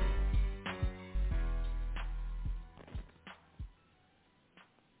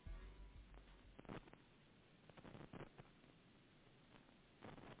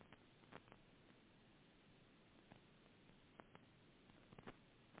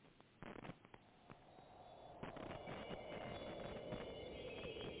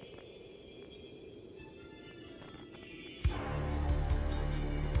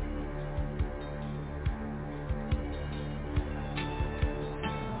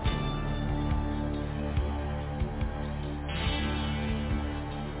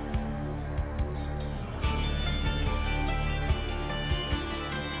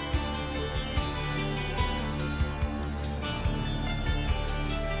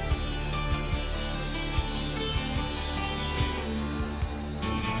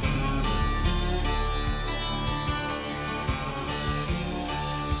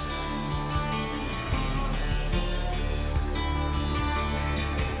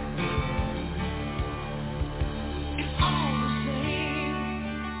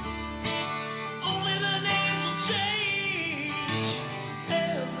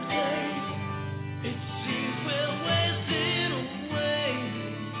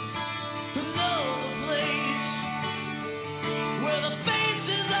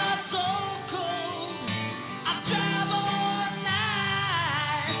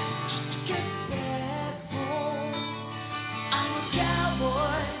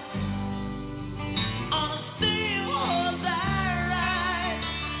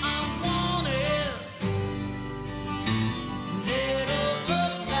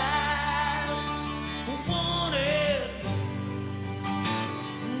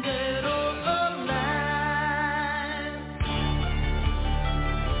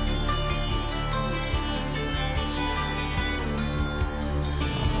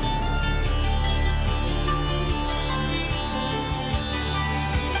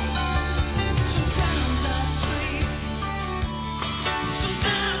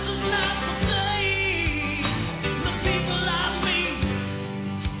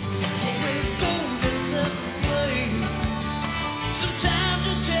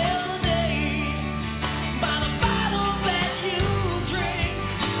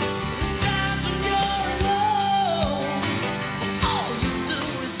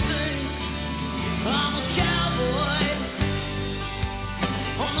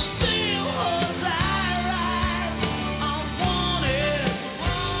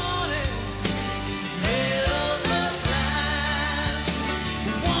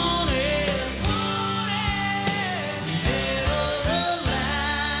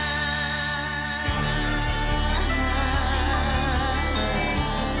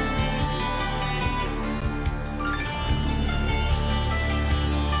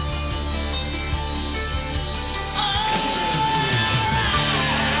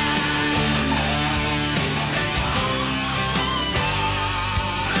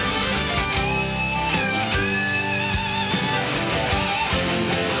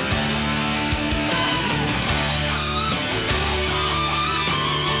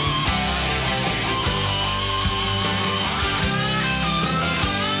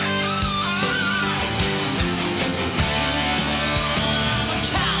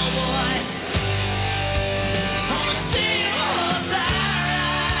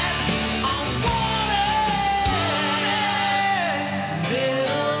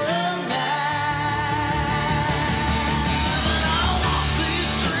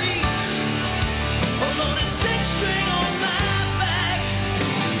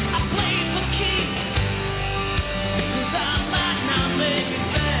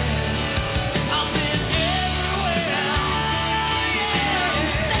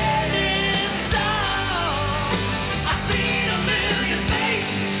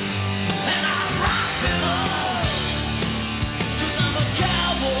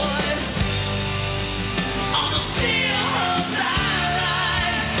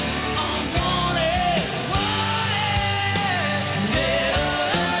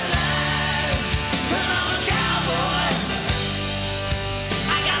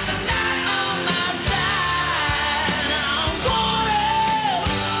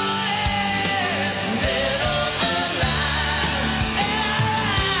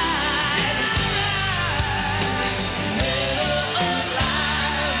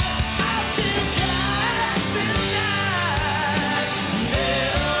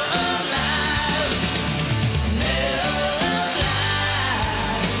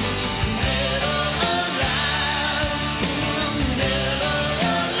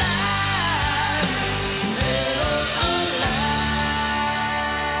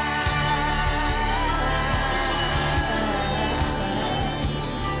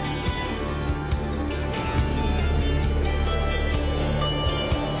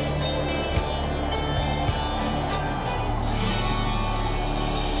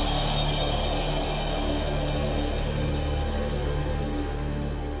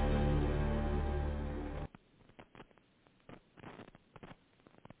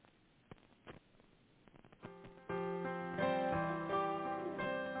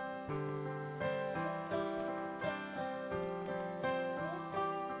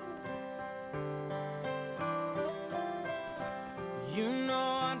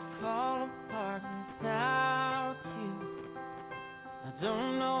 I'd fall apart without you. I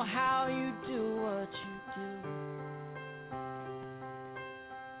don't know how you do what you do.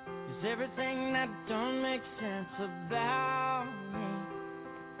 'Cause everything that don't make sense about me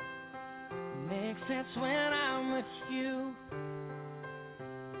makes sense when I'm with you.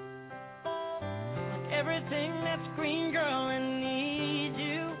 Like everything that's green, girl, I need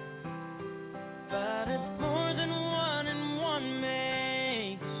you. But it's more than one and one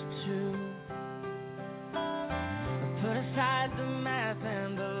makes two. Put aside the math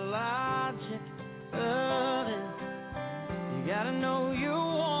and the logic of it. You gotta know you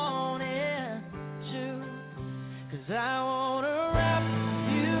want it too. 'Cause I wanna wrap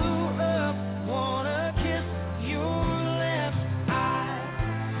you up, wanna kiss your left eye,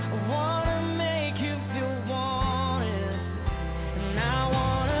 wanna make you feel wanted, and I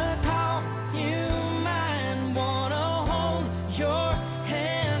wanna call you mine, wanna hold your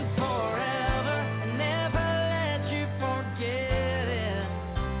hand forever and never let you forget it.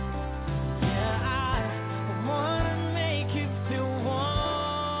 Yeah, I wanna make you feel wanted.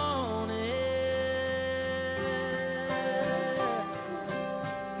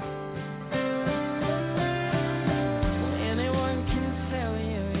 Anyone can tell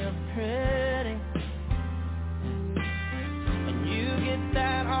you you're pretty, and you get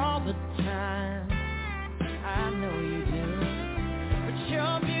that all the time. I know you do. But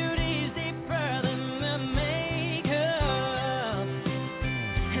your beauty's deeper than the makeup,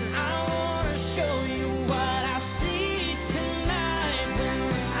 and I wanna show you what I see tonight when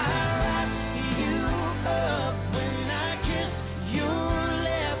I wrap you up, when I kiss your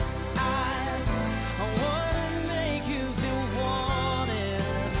left eye. I wanna make you feel wanted,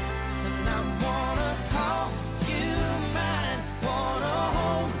 and I wanna call you mine, wanna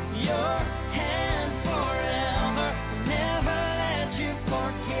hold your hand forever, never let you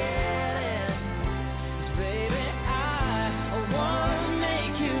forget it. 'Cause baby, I wanna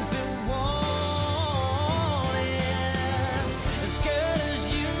make you feel wanted. As good as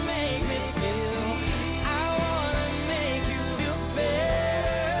you make me feel, I wanna make you feel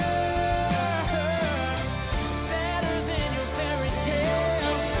better. Better than your fairy tale,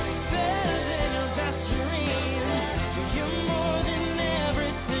 better than your best dream. You're more than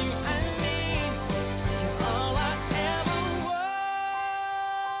everything I need. You're all I ever wanted,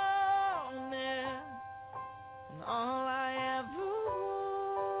 and all I ever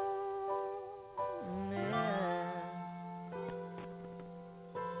wanted.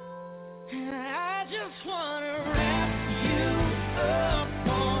 And I just wanna wrap you up,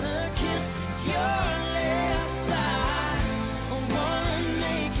 wanna kiss your left eye, wanna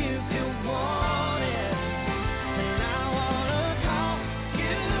make you feel wanted, and I wanna call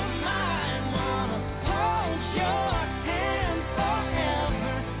you mine, wanna hold your hand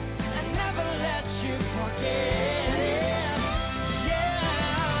forever and never let you forget it. Yeah,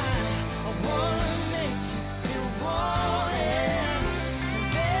 I wanna make you feel wanted, and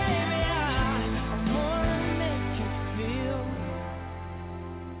baby, I wanna make you feel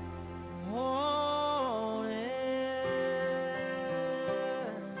wanted.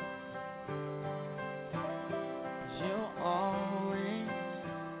 'Cause you'll always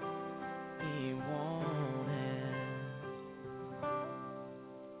be wanted.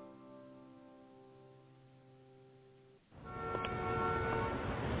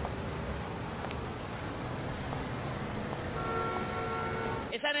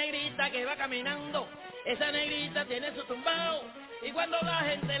 Esa negrita que va caminando, esa negrita tiene su tumbao, y cuando la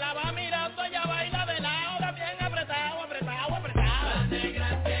gente la va mirando, ella baila de lado, también apretado, apretado, apretado. La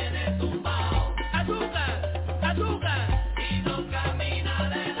negra tiene tumbao, azúcar, azúcar, y no camina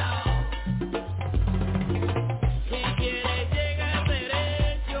de lado. Si quieres llegar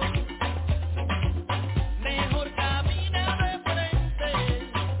derecho, mejor camina de frente,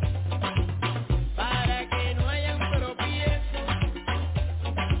 para que no haya un tropiezo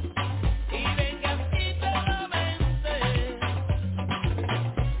y venga y te la mente.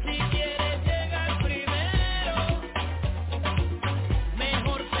 Si quieres llegar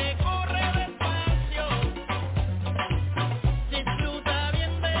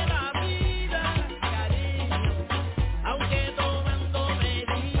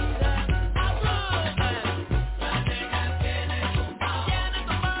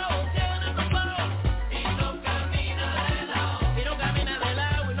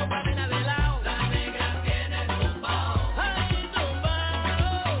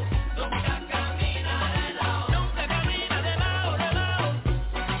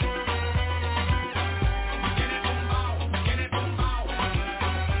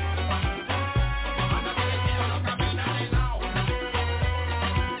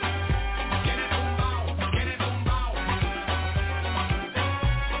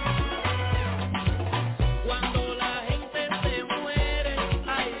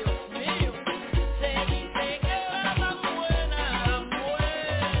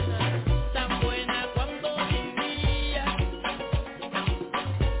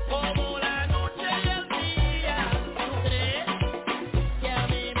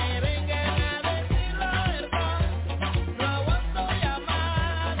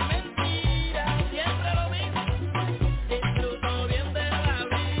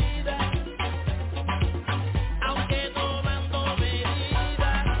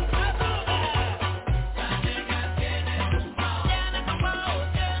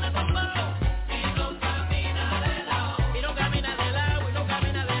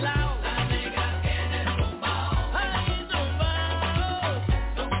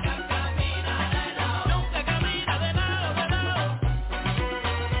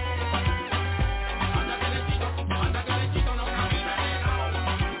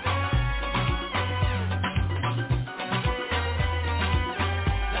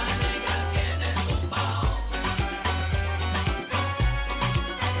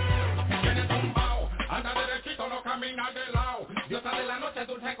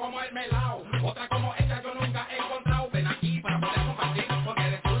como el melao. Otra como esta yo nunca he encontrado. Ven aquí para poder compartir, porque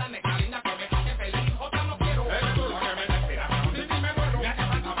eres tú la negra linda que me hace feliz. Otra no quiero, eres tú la que me da inspiración. Si me muero, me hace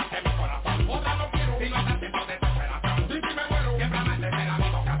falta más que mi corazón. Otra no quiero, si no estás tiempo de desesperación. Si me muero, siempre me desespera mi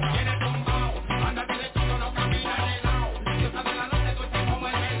vocación. Tienes tumbao, ándate de chico, no camina de lado. Yo de la noche, tú estás como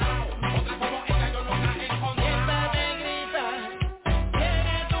el melao. Otra como esta yo nunca he encontrado. Esta negrita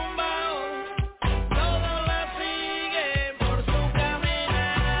tiene tumbao, todos la siguen por su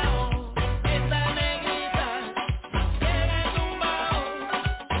caminao. Esta negrita tiene tumbao,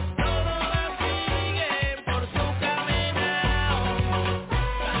 todos la siguen por su caminao.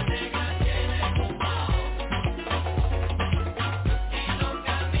 La negra tiene tumbao y no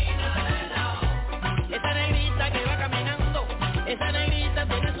camina de lado. Esta negrita que va caminando, esa negrita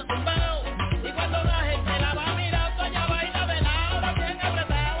tiene su tumbao. Y cuando la gente la va mirando, ella baila de lado, bien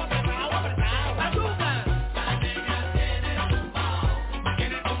apretado, apretado, apretado. ¡Azúcar! La negra tiene tumbao,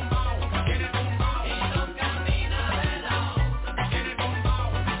 Tiene tumbao, tiene tumbao. y no camina de lado. Tiene tumbao,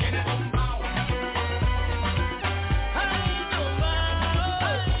 tiene tumbao. ¡Ay, tumbao,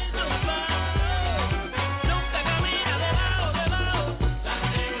 ay, tumbao! Nunca camina de lado, de lado. La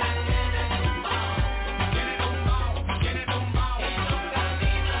negra tiene tumbao, Tiene tumbao, tiene tumbao. y no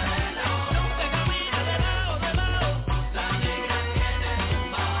camina de lado. Nunca camina de lado, de lado. La negra tiene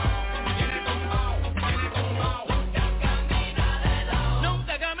tumbao, Tiene tumbao, tiene tumbao.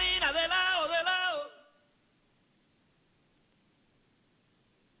 nunca camina de lado, de lado.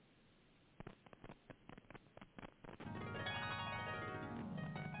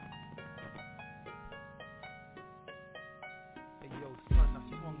 Hey yo, son, I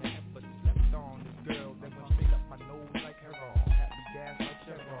swung the but slept on this girl that went straight up my nose like heroin. Had me gas like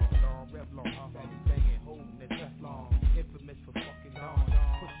Chevron, long Revlon, fatty banging, holding the Teflon. Infamous for fucking on,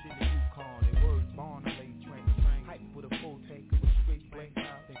 pushing the Yukon. They words born to lay train, hype with a full tank with straight blank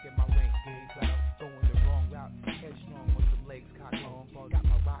out. Thinking my rank gauge out, going the wrong route. Headstrong with some legs cocked on, got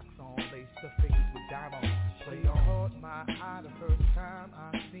my rocks on, laced the fingers with diamonds. She caught my eye the first time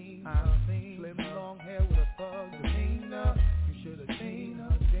I seen her. Slim long hair with a thug demeanor. You should have seen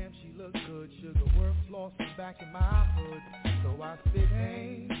her. Damn, she looked good. Sugar work flossing back in my hood. So I spit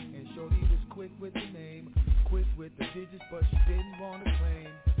aim, and shorty was quick with the name, quick with the digits, but she didn't want to claim.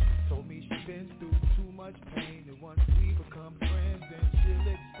 Told me she's been through too much pain, and once we become friends, then she'll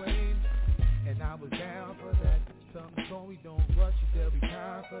explain. And I was down for that. Something's going, we don't rush it, there'll be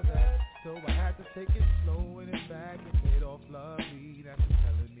time for that. So I had to take it slow, and in fact, it paid off lovely. That's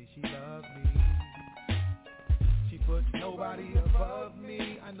telling me she loves me. She puts nobody above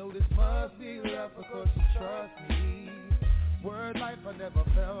me. I know this must be love because she trusts me. Word life, I never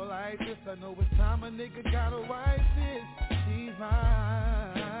felt like this. I know it's time a nigga gotta wipe this. She's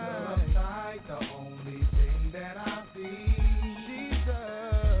mine. Just outside, the only thing that I see. She's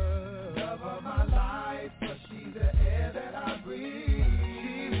the love of my life, but she's the air that I breathe.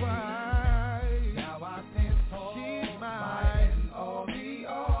 She's why now I stand tall. She's mine, all the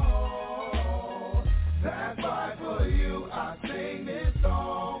all. That's why for you I sing this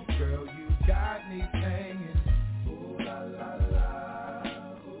song. Girl, you got me singing. Ooh la la la,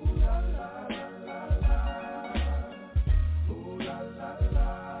 ooh la la la la, ooh la la la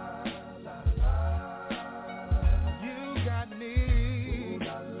la la. You got me. Ooh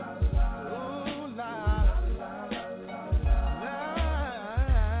la la la, ooh la la la la,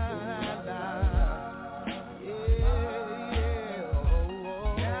 yeah yeah.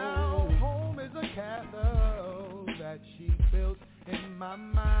 Oh, now home is a castle that she built in my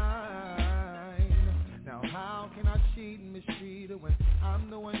mind. Now how can I cheat and mistreat her when I'm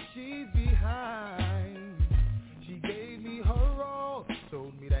the one she's behind? She gave me her all,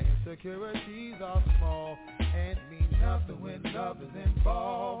 told me that insecurities are small and mean nothing when love is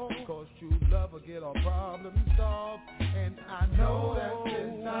involved. Cause true love will get our problems solved. And I know that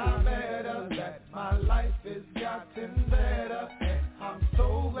since I met her, that my life has gotten better. And I'm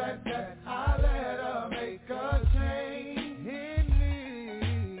so glad that I let her make a change in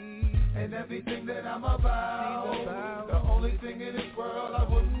me and everything that I'm about. The only thing in this world I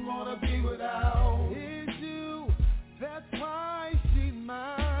wouldn't wanna be without is you. That's why she's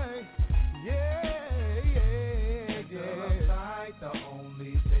mine. Yeah, yeah, yeah. The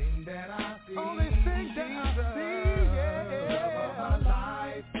only thing that I see. Only thing that I see, yeah. Love of my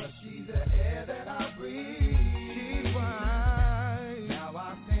life, but she's the air that I breathe. She's mine.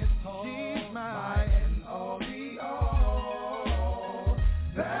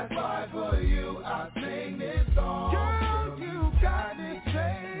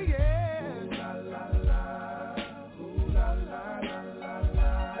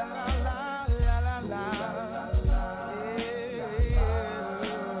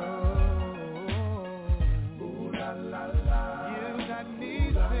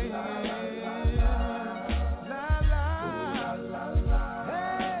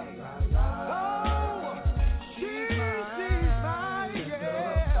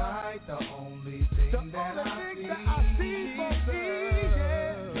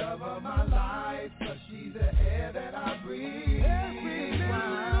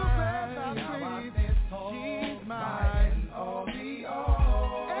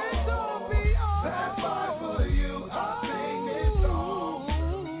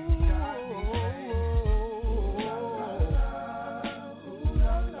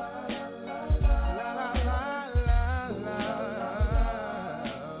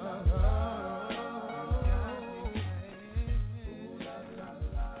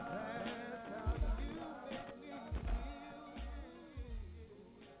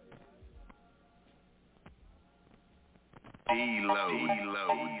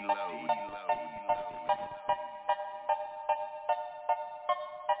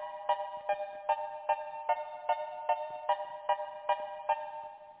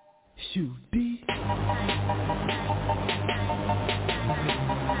 Shoot-D.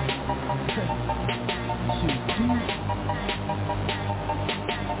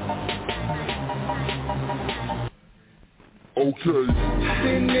 Okay.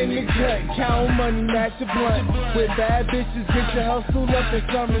 Sitting in the cut, count money, match the blunt. With bad bitches, get your hustle up and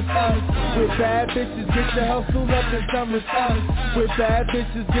summer's up. With bad bitches, get your hustle up and summer's up. With bad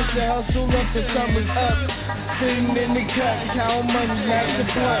bitches, get your hustle up and summer's up. Sitting in the cut, count money, match the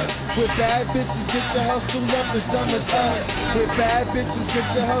blunt. With bad bitches, get your hustle up and summer's up. With bad bitches,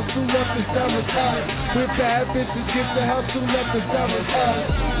 get your hustle up and summer's up. With bad bitches, get your hustle up and summer's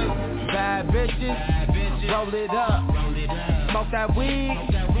up. Bad bitches, roll it up. Smoke that weed,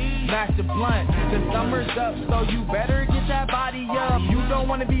 match the blunt. The summer's up, so you better get that body up. You don't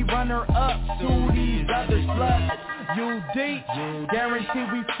wanna be runner up to these other sluts. You deep, guarantee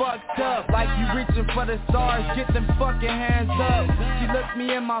we fucked up. Like you reaching for the stars, get them fucking hands up. She looked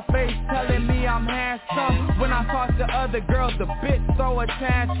me in my face, telling me I'm handsome. When I talk to other girls, the bitch throw a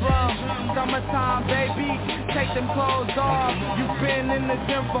tantrum. Summertime, baby, take them clothes off. You been in the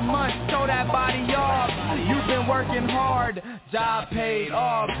gym for months, show that body off. You been working hard, job paid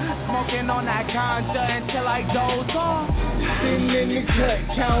off. Smoking on that ganja until I doze off. Sitting in the cut,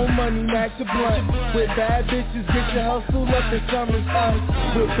 count money, match the blunt. With bad bitches, get your hustle up and summer's up.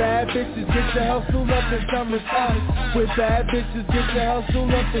 With bad bitches, get your hustle up and summer's up. With bad bitches, get your hustle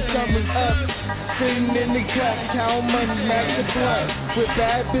up and summer's up. Sitting in the cut, count money, match the blunt. With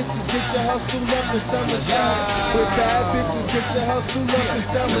bad bitches, get your hustle up and summer's up. With bad bitches, get your hustle up and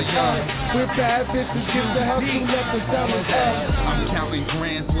summer's up. With bad bitches, get your hustle up and summer's up. I'm counting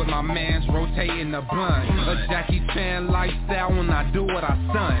grands with my mans, rotating the blunt. A Jackie Chan lifestyle when I do what I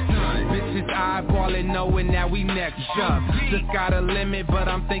stunt. Bitches eyeballing, knowing that we next up. Just got a limit, but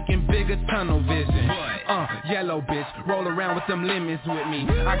I'm thinking bigger tunnel vision. Yellow bitch, roll around with them lemons with me.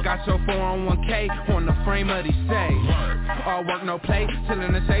 I got your 401k on the frame of these shades. All work, no play,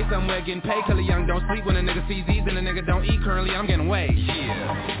 chillin' the shade somewhere getting paid. Cause a young don't sleep when a nigga sees these and a nigga don't eat. Currently I'm getting weighed.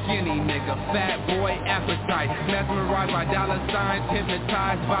 Yeah, skinny nigga, fat boy appetite. Mesmerized by dollar signs,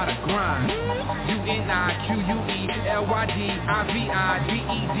 hypnotized by the grind.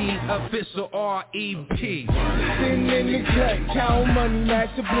 UNIQUELYDIVIDED, official REP. Sitting in the cut, count money, match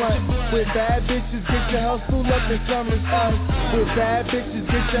the blunt. With bad bitches, get your hustle up and summer's up. With bad bitches,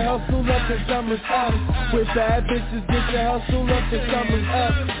 get your hustle up and summer's up. With bad bitches, get your hustle up and summer's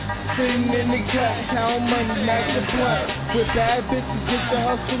up. Sitting in the cut, count money, match the blunt. With bad bitches, get your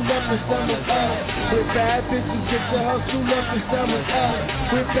hustle up and summer's up. With bad bitches, get your hustle up and summer's up.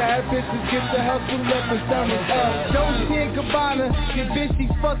 With bad bitches, get your hustle up and summer's up. Dolce & Gabbana, your bitch, she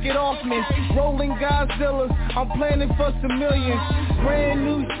fuck it off me. Rolling Godzillas, I'm planning for some millions. Brand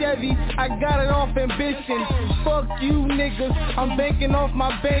new Chevy, I got it off ambition. Fuck you niggas, I'm banking off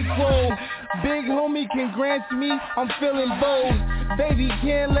my bankroll. Big homie can grant me, I'm feeling bold. Baby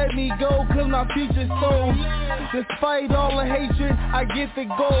can't let me go cause my future's sold. Despite all the hatred, I get the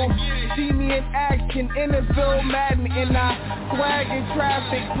gold. See me in action, NFL Madden. And I swag in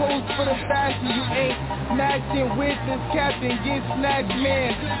traffic, pose for the fashion. You ain't matching with this captain, get snatched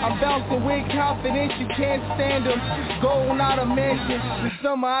man. I'm bouncing with confidence, you can't stand them. Going out of mansion, this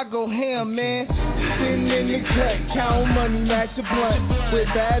summer I go ham, man. Sitting in the cut, count money, match the blunt. With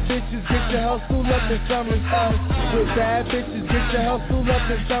bad bitches, get your hustle up and summer's up. With bad bitches, get your hustle up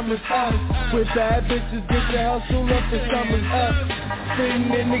and summer's up. With bad bitches, get your hustle up and summer's up.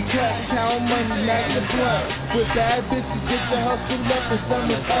 Sitting in the cut, count money, match the blunt. With bad bitches, get your hustle up and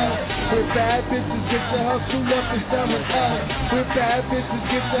summer's up. With bad bitches, get your hustle up and summer's up. With bad bitches,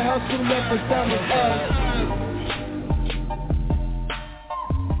 get your hustle up and summer's up.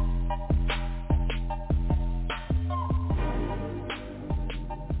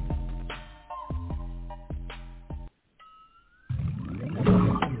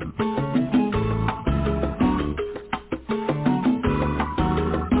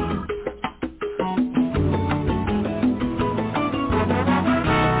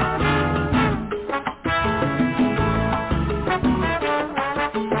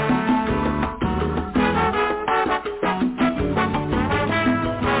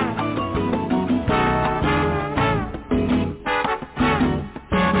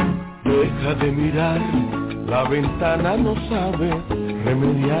 De mirar, la ventana no sabe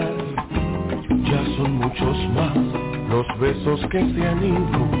remediar. Ya son muchos más los besos que se han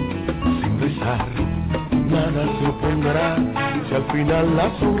ido sin besar. Nada se opondrá si al final la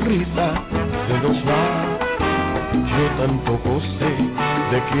sonrisa se nos va. Yo tampoco sé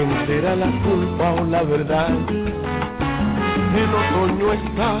de quién será la culpa o la verdad. El otoño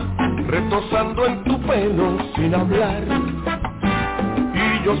está retosando en tu pelo sin hablar.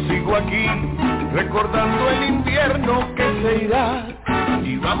 Y yo sigo aquí recordando el invierno que se irá.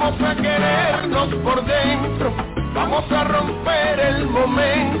 Y vamos a querernos por dentro, vamos a romper el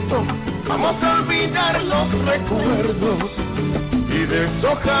momento, vamos a olvidar los recuerdos y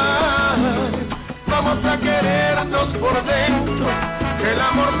deshojar. Vamos a querernos por dentro, que el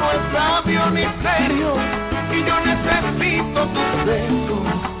amor no es sabio ni serio, y yo necesito tus besos,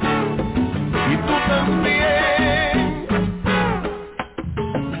 y tú también.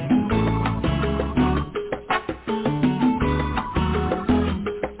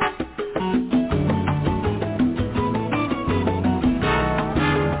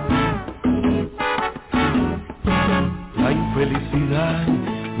 La infelicidad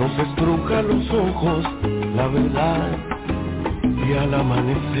nos estruja los ojos, la verdad, y al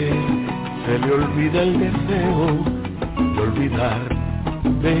amanecer se le olvida el deseo de olvidar.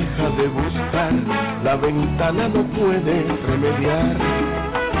 Deja de buscar, la ventana no puede remediar.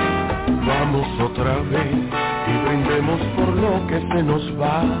 Vamos otra vez y brindemos por lo que se nos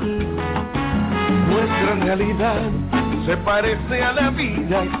va. Nuestra realidad se parece a la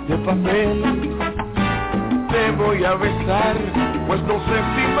vida de papel. Te voy a besar, pues no sé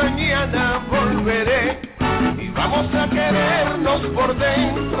si mañana volveré. Y vamos a querernos por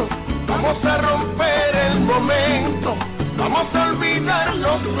dentro, vamos a romper el momento, vamos a olvidar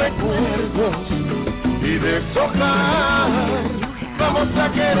los recuerdos y deshojar. Vamos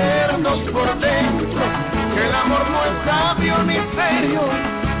a querernos por dentro, que el amor no es sabio ni serio,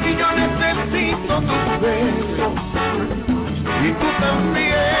 y yo necesito tus besos, y tú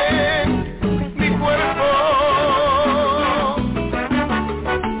también, mi cuerpo.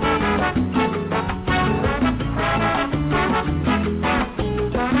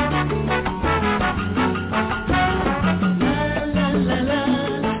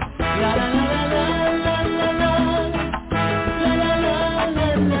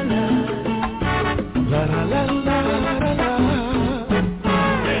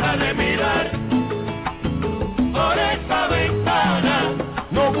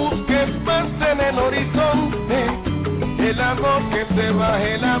 El amor que se va,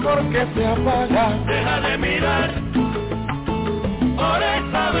 el amor que se apaga. Deja de mirar por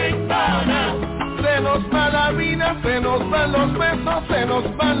esa ventana. Se nos va la vida, se nos van los besos, se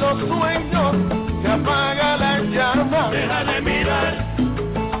nos van los sueños, se apaga la llama. Deja de mirar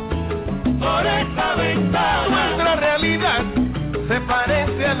por esa ventana. Nuestra realidad se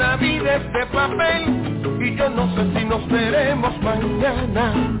parece a la vida de papel, y yo no sé si nos veremos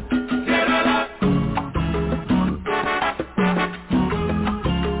mañana. Ciérrala.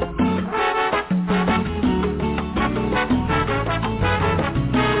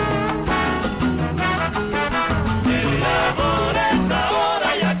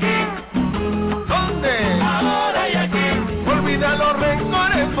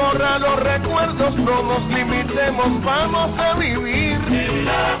 Los recuerdos, no nos limitemos, vamos a vivir. El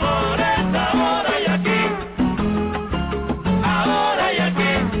amor es ahora y aquí, ahora y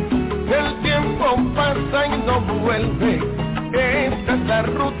aquí. El tiempo pasa y no vuelve, esta es la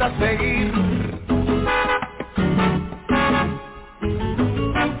ruta a seguir.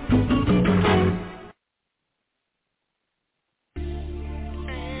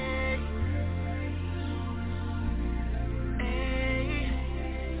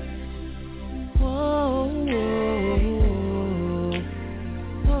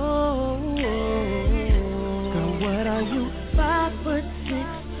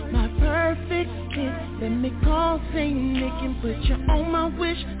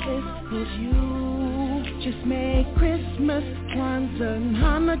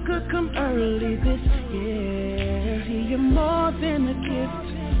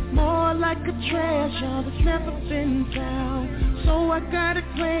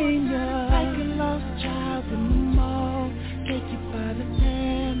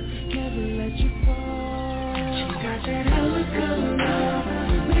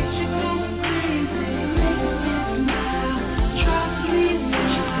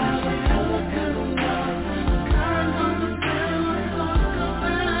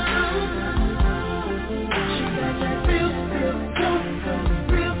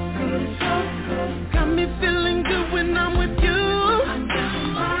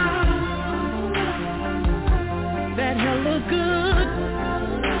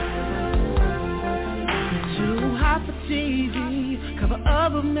 TV, cover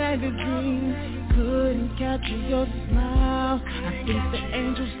of a magazine. Good couldn't capture your smile. I think the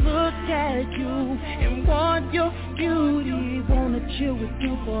angels look at you and want your beauty, wanna chill with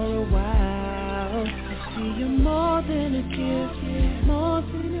you for a while. I see you're more than a gift, more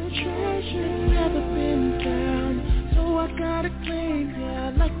than a treasure, never been found. So I gotta claim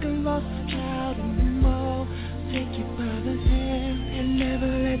you like a lost child in the mall. Take you by the hand and never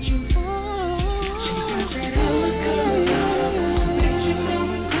let you fall. She got that hella good love, makes you go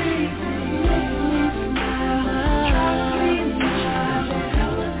crazy, makes me smile. Drives me wild. She got that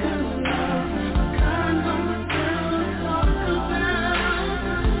hella good love, a kind mama girl talk about.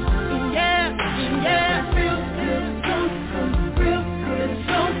 Yeah, feels good, so good, real good,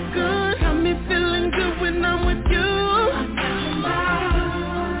 so good. Got me feeling good when I'm with you.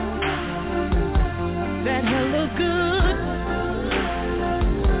 That hella good.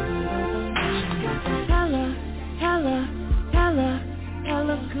 She got that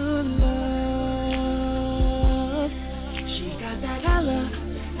hella good love. She got that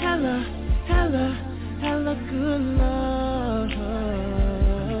hella good love.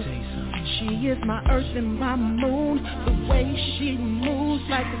 She is my earth and my moon. The way she moves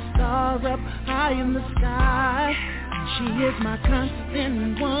like a star up high in the sky. She is my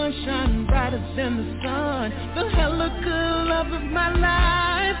constant one, shining brighter than the sun. The hella good love of my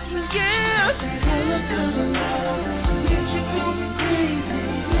life, yeah. That hella good love, makes you go crazy,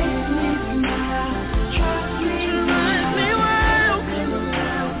 makes me smile. Drives me wild.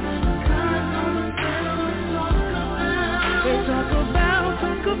 They talk about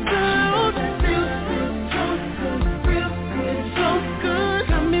that feels good, so good, real good, so good.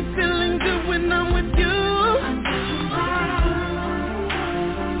 Got me feeling good when I'm with you.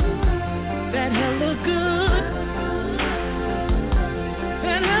 That hella good.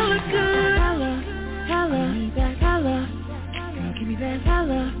 That hella good. Hella. Need that hella. Girl, give me that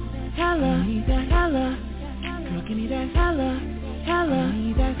hella. Need that hella. Girl, give me that hella.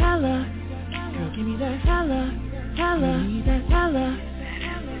 Need that hella. Girl, give me that hella. Need that hella.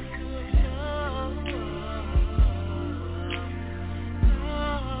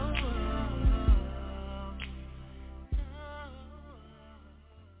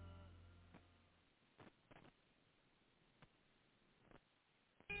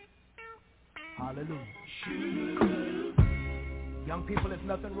 Hallelujah. Young people, there's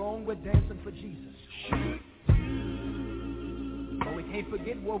nothing wrong with dancing for Jesus. But we can't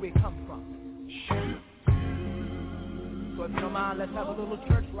forget where we come from. So if you don't mind, let's have a little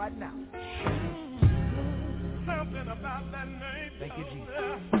church right now. Something about that name. Thank you,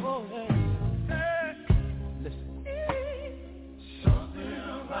 Jesus. Oh, yeah. Listen. Something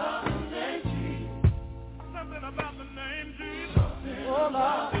about the name Jesus. Something about the name Jesus. Oh,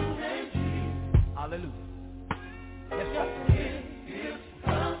 Lord. Hallelujah. Yes, sir. It is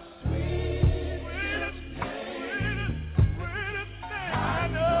the sweetest name I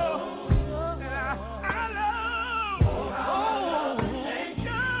know. I love. Oh, I love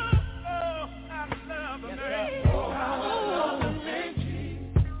the name. Oh, the name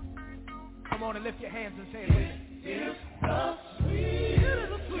Jesus. Come on and lift your hands and say it with me. It is the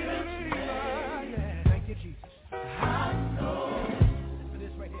sweetest name. Yeah. Thank you, Jesus. I know. Listen to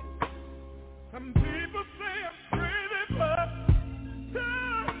this right here. Some people say I'm crazy, but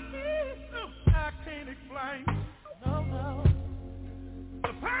I can't explain. No.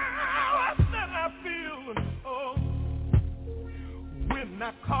 The power that I feel, oh, when I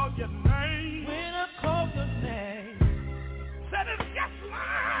call your name. When I call your name. Said it's just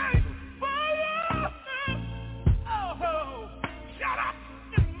like fire. Oh, shut up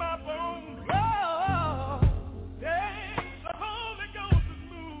in my bones. Oh, yeah, the Holy Ghost is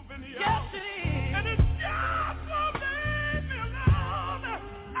moving here. Yes, it is. And it's just so leave me alone.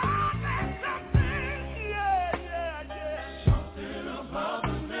 There's something, yeah. Something about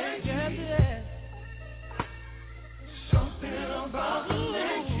the name. Yes. Something about the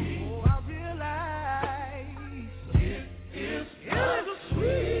name. Oh, I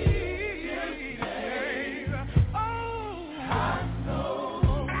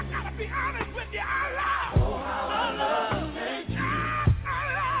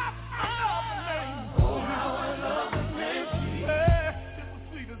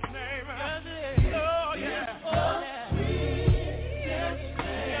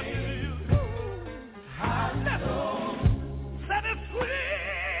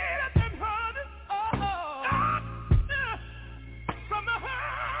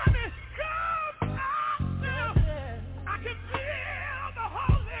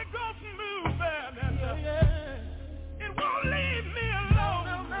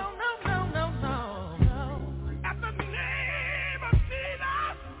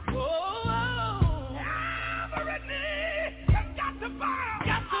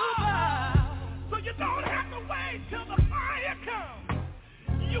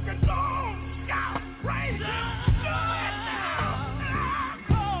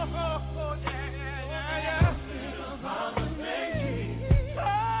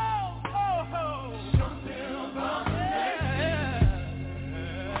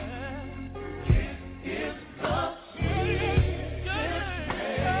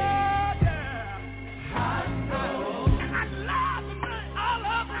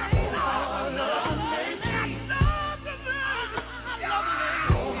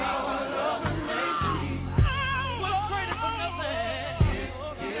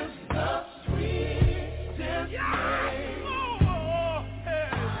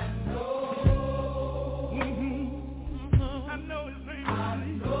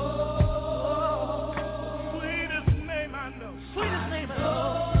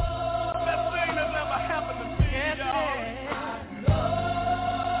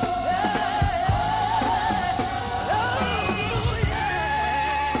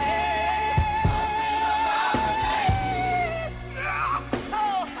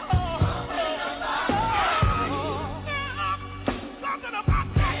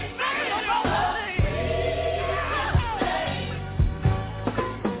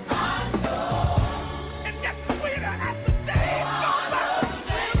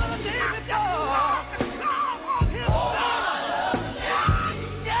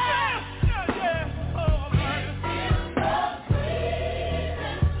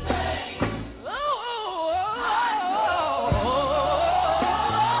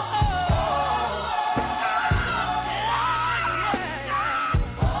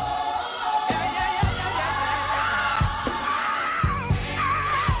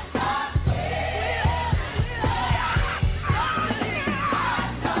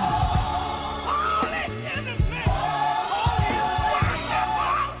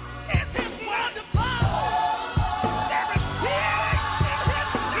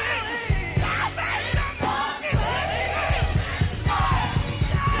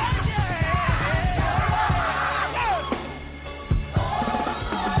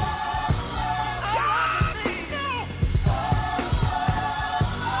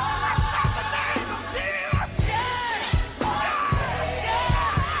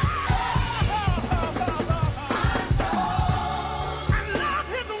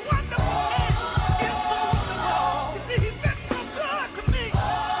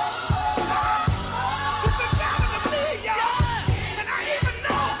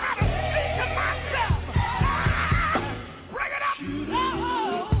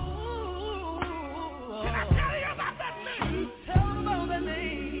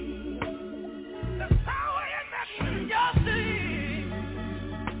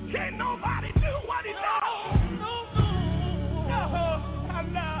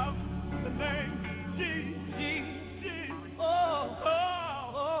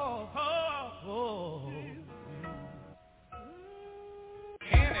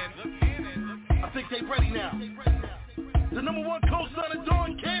mixtape ready now. The number one co-sign of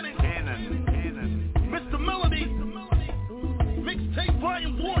Dawn Cannon. Mr. Melody. Mixtape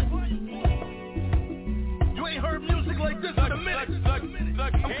Volume 1. You ain't heard music like this in a minute. I'm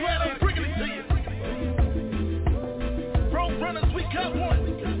glad I'm bringing it to you. Road Runners, we got one.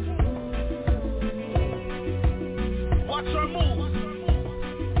 Watch our moves.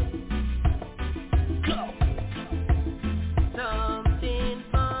 Go. Something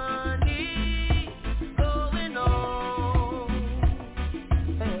funny going on.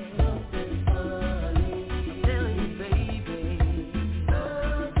 Something funny. I'm telling you, baby.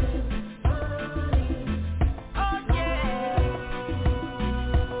 Something funny. Oh yeah.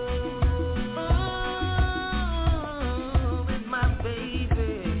 With my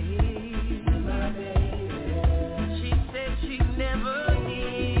baby. She said she never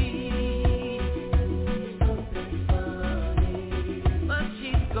need something funny, but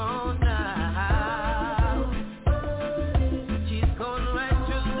she's gone now. She's gone right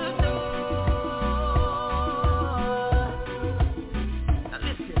through the door. Now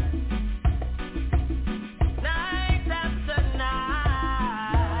listen. Night after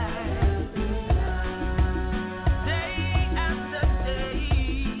night, day after day,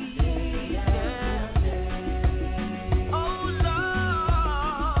 oh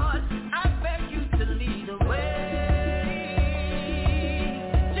Lord, I beg you to lead the way.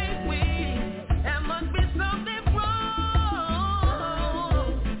 Gee whiz, there must be something wrong.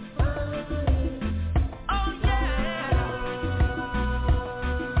 Oh yeah,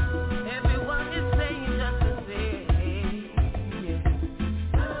 everyone is saying just the same.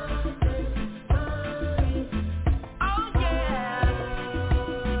 Oh yeah,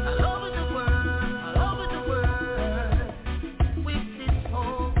 all over the world, with this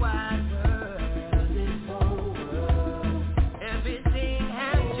whole wide world, everything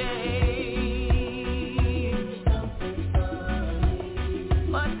has changed.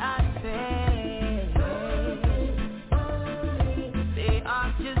 But I say they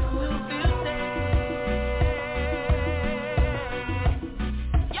are just too busy.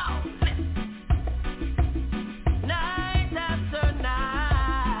 Yo, listen. Night after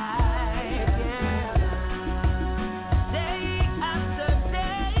night, day after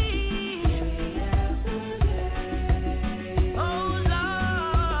day. Oh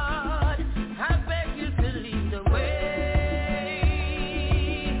Lord, I beg you to lead the way.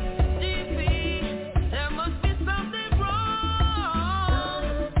 GP, there must be something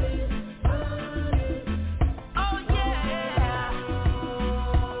wrong. Oh yeah,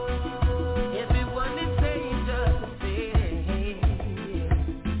 everyone is saying just the same.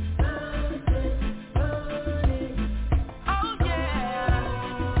 Oh yeah.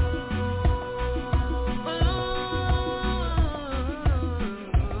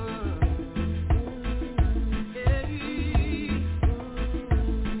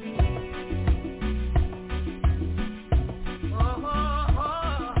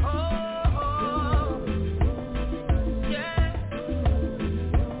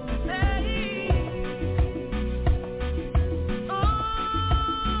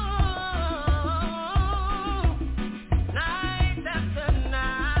 Night after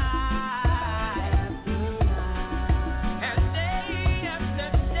night, and day after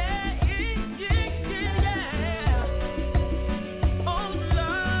day, yeah. Oh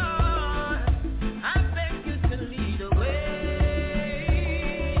Lord, I beg you to lead the way.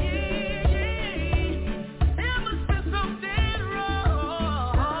 There must be something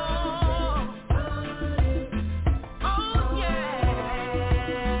wrong. Oh yeah.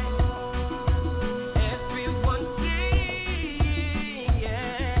 Everyone sing,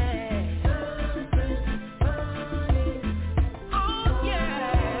 yeah. Oh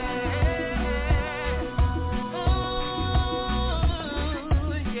yeah. Oh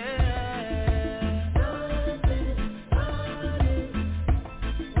yeah.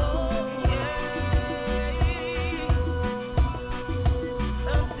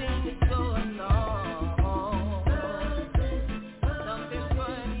 Something is going on. Something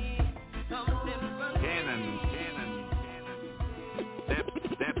funny. Something funny.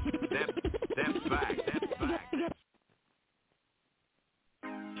 Step back.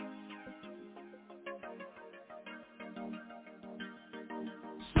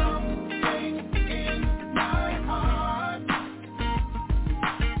 Something in my heart.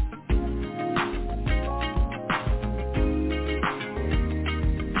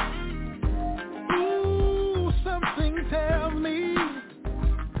 Ooh, something tells me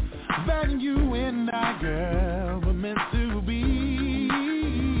that you and I, girl, were meant to be.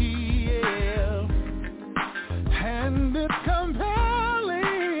 Yeah. And it's compelling.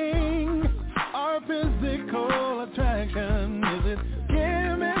 Our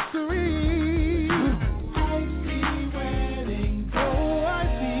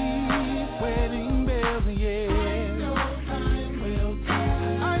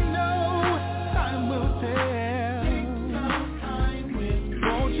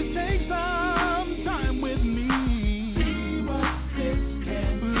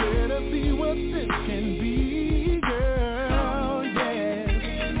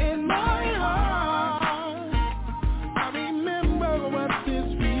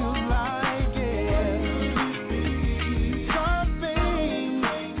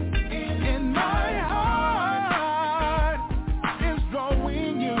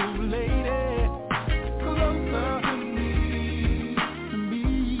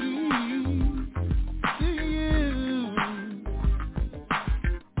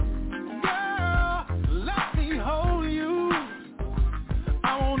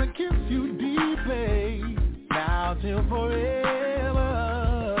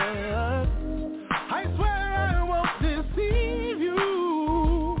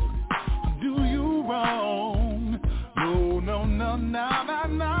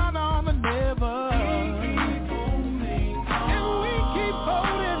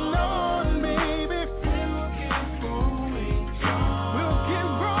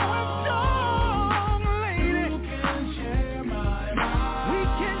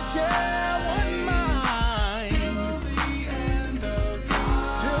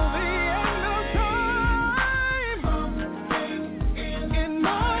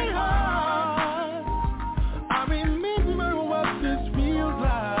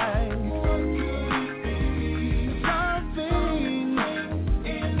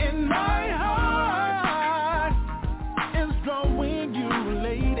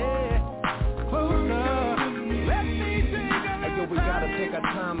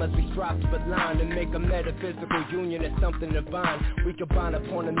drops but line to make a metaphysical union is something to bind. We combine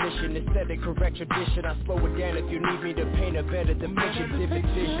upon a mission, instead of correct tradition. I slow it down if you need me to paint a better depiction. Vivid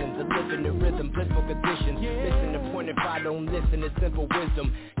visions, a living the rhythm, blissful conditions. Listen to point if I don't listen, it's simple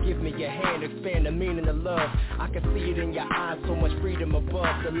wisdom. Give me your hand, expand the meaning of love. I can see it in your eyes, so much freedom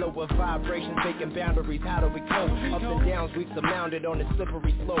above. The lower vibrations, taking boundaries, how do we cope? Ups and downs, we've surmounted on a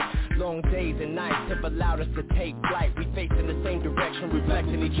slippery slope. Long days and nights have allowed us to take flight. We face in the same direction,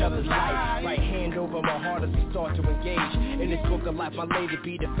 reflecting each other's light. Right hand over my heart as we start to engage. In this book of life, my lady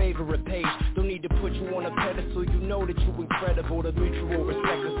be the favorite page. Don't need to put you on a pedestal, you know that you're incredible. The mutual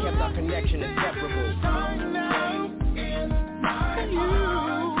respect has kept our connection inseparable. Right now in my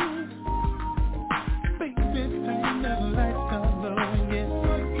youth, baby, this ain't never like color, yeah.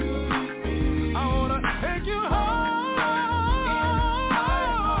 I wanna take you home.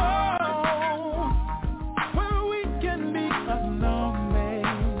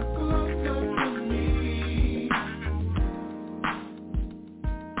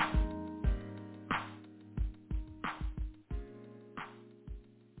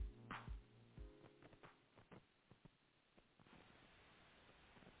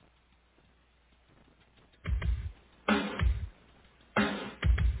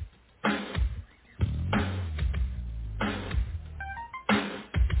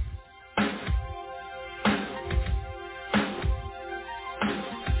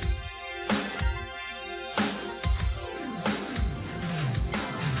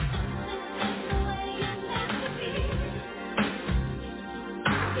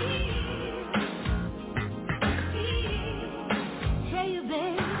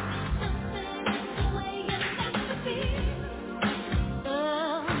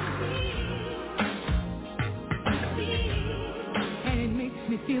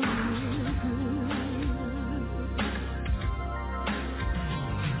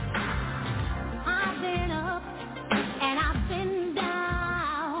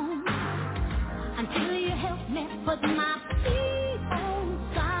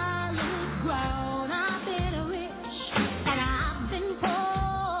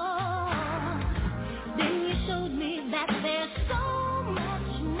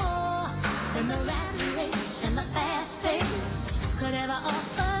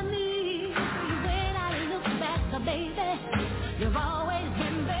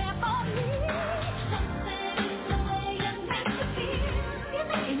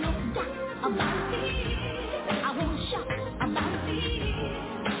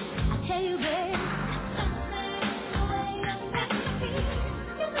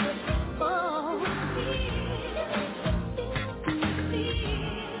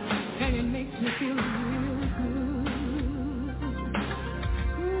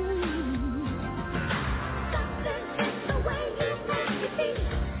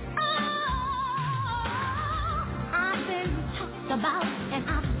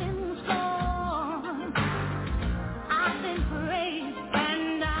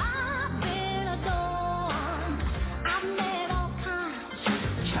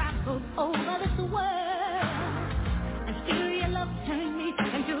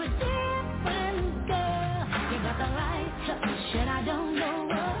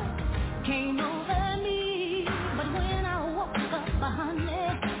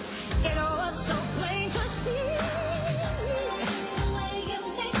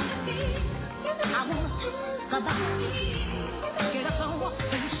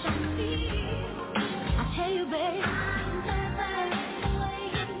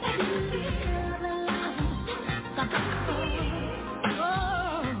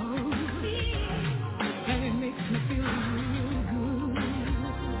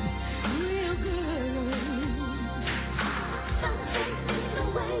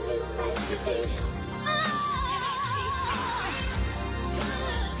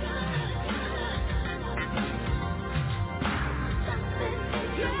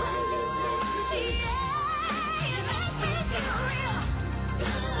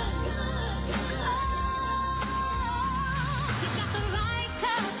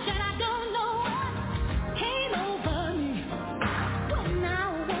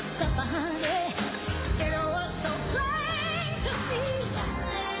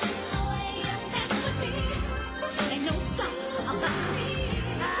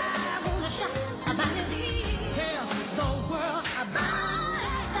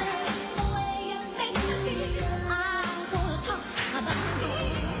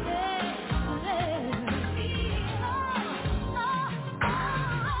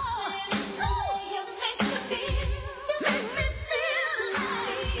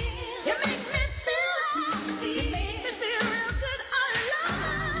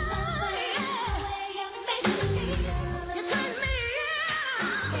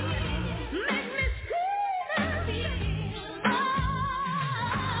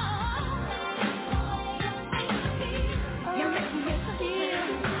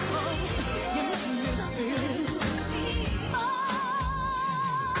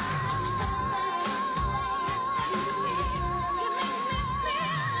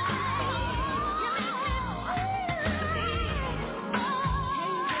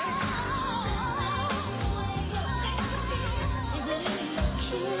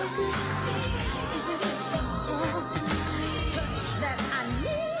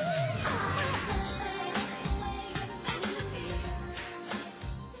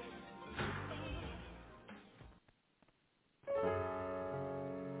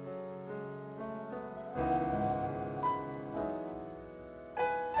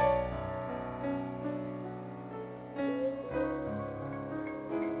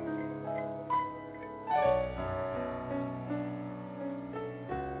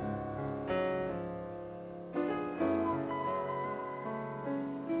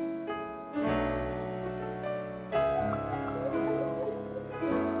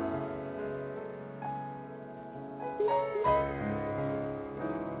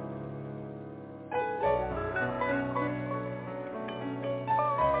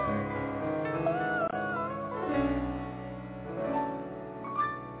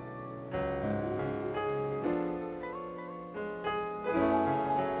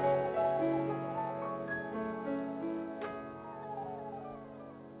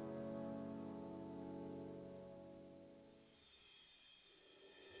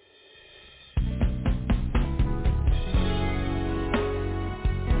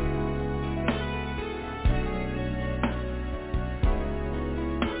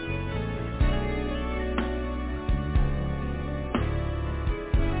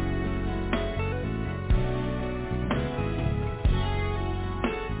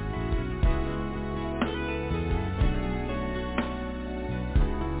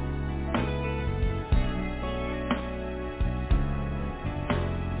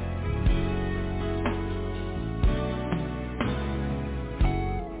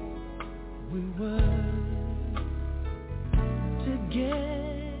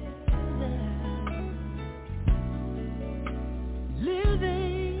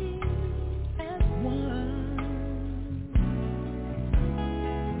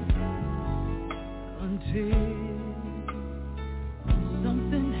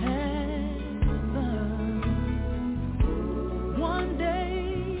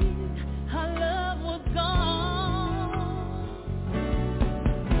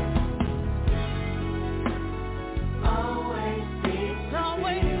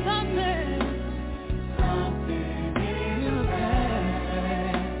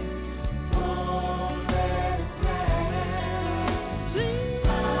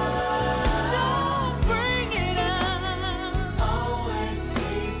 Bring it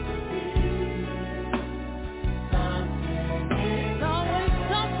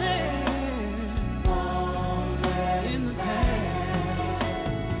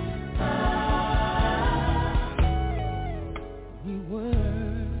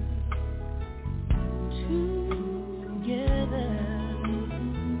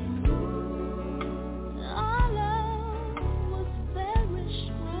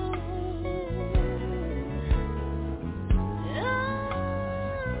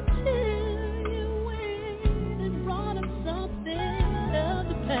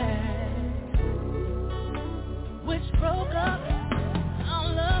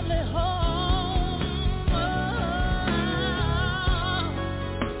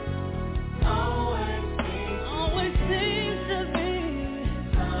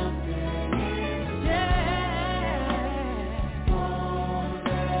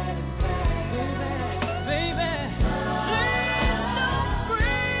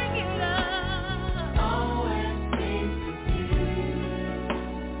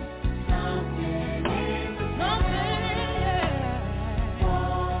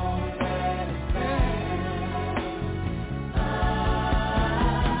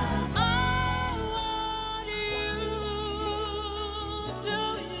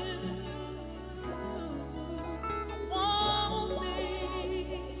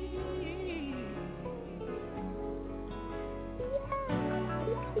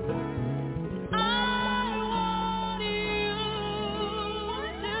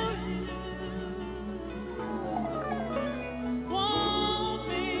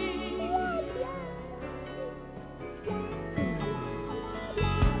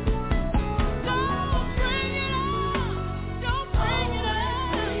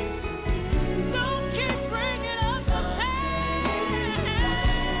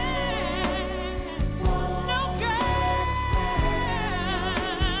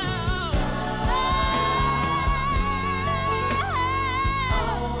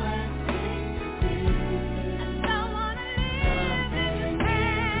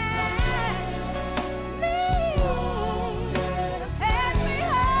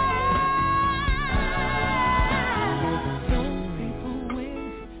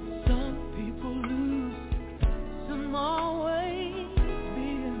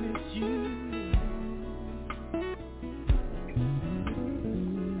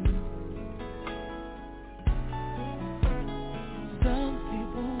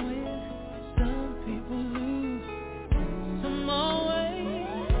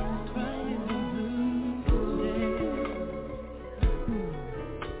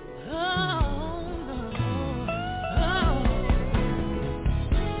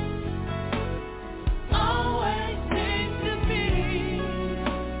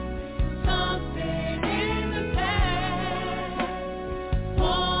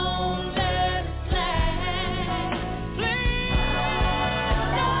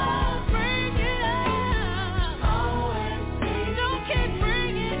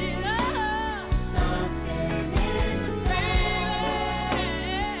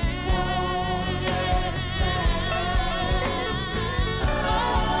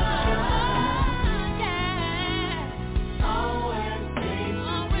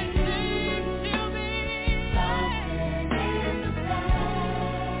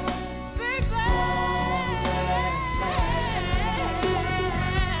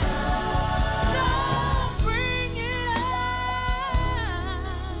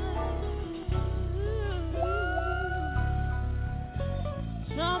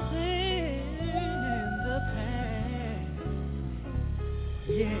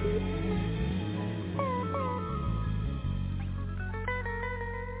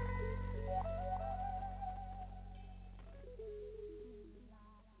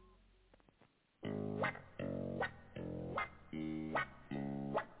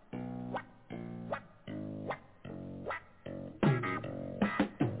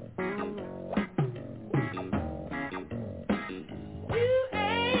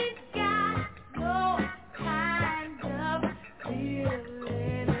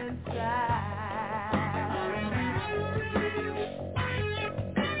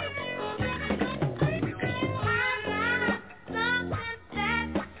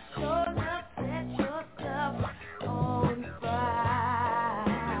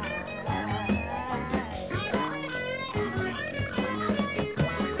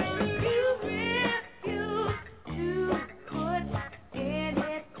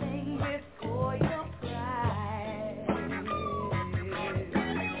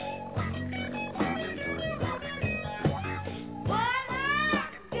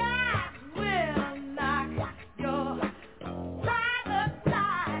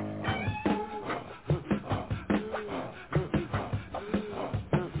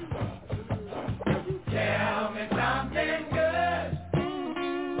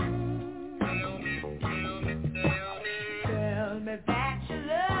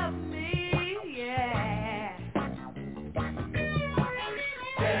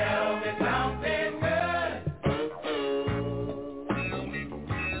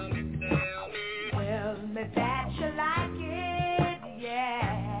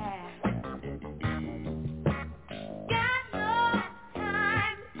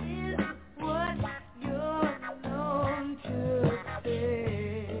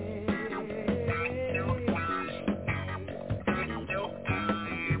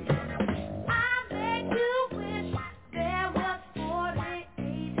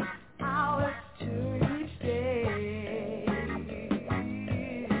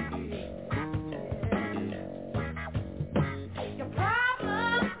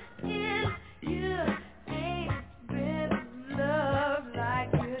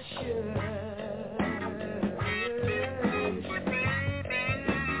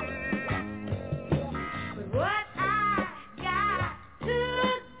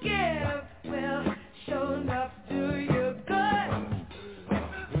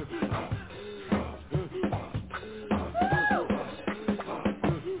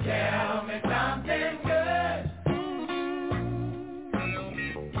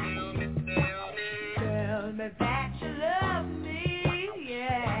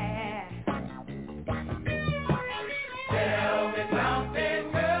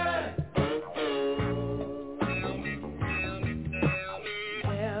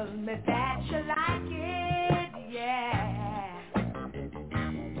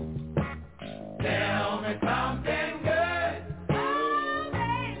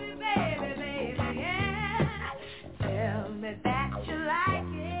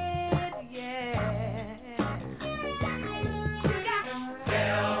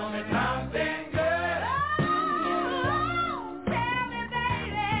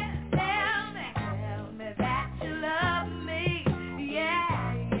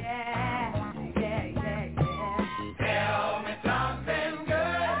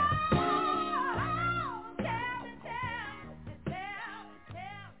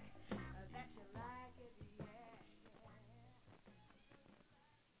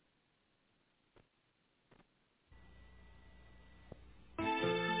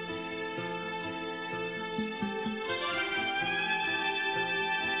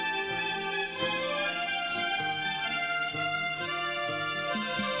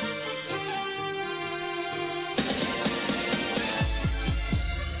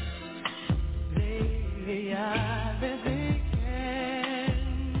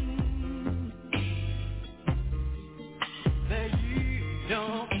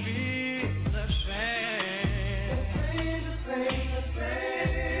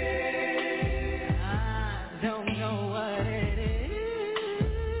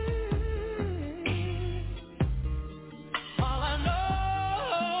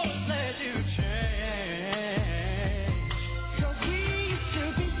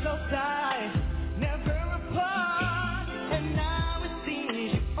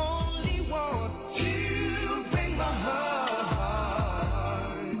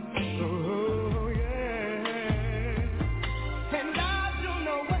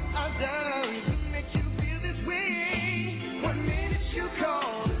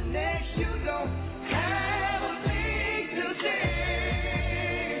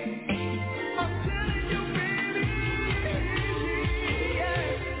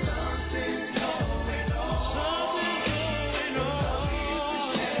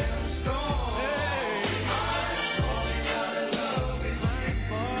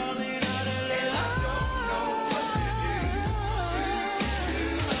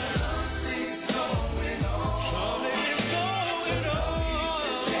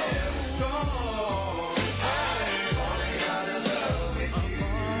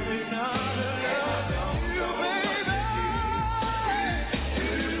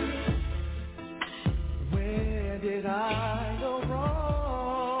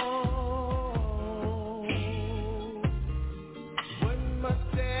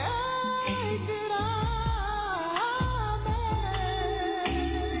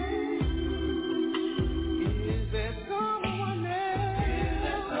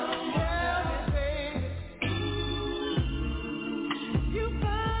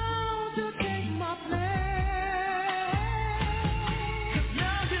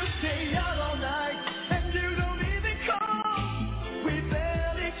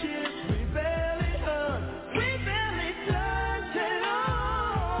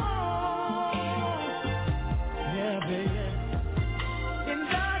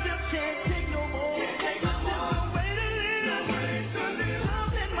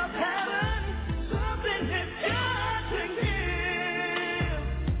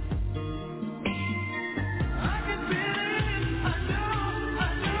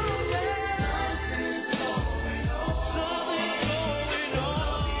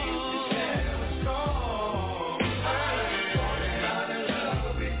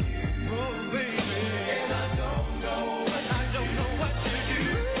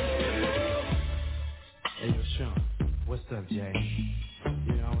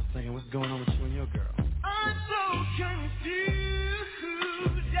going on with you and your girl? I'm so confused,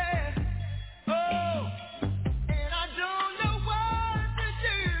 yeah. Oh, and I don't know what to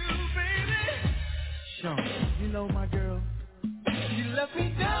do, baby. Sean, you know my girl. You left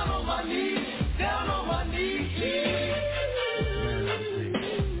me down on my knees, down on my knees.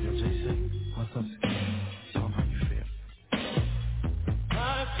 Yo, JC, what's up, Skip? Tell him how you feel.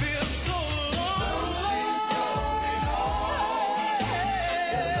 I feel so lonely.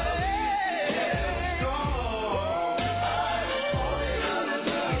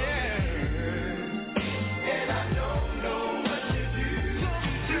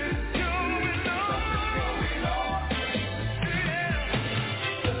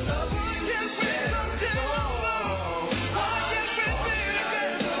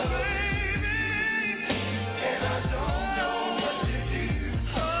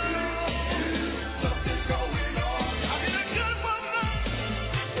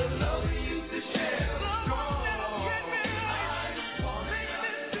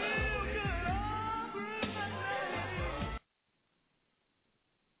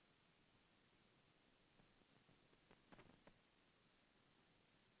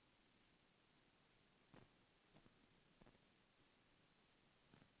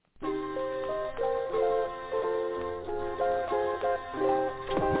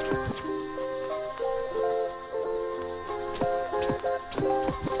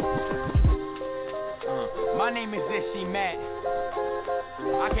 My name is Ishi Matt.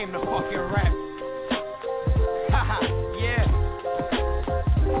 I came to fucking rap. Haha, yeah.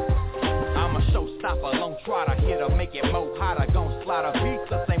 I'm a showstopper, long trotter, here to make it more hotter. Gon' slaughter beats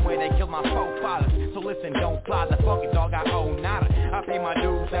the same way they killed my forefathers. So listen, don't bother, fuck it, dog, I owe nada. I pay my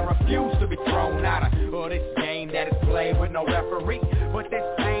dues and refuse to be thrown out of this game that is played with no referee. But this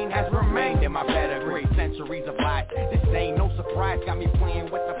pain has remained in my pedigree. Centuries of life, this ain't no surprise. Got me playing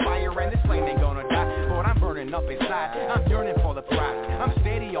with the fire and this flame ain't gonna die. But I'm burning up inside, I'm yearning for the prize. I'm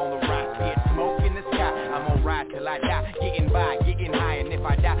steady on the rise, be it smoke in the sky. I'm gonna ride till I die, getting by, getting high. And if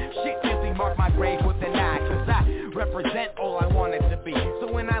I die, shit simply mark my grave with an eye. Cause I represent all I wanted to be.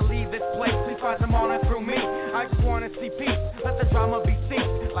 So when I leave this place, please find some honor through me. I just wanna see peace, let the drama be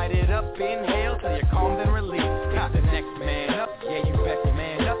ceased. Light it up, inhale till you're calmed and released. Got the next man up, yeah you best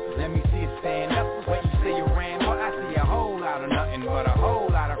man up. Let me see you stand up, when you say you ran, well I see a whole lot of nothing but a whole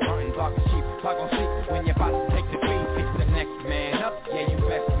lot of frontin', talking cheap, talk on sheep. When you're about to take the beat, it's the next man up, yeah you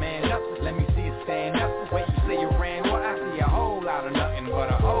best man up. Let me see you stand up, when you say you ran, well I see a whole lot of nothing but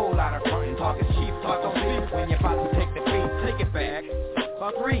a whole lot of frontin', talking cheap, talk on sheep. When you're about to take the beat, take it back.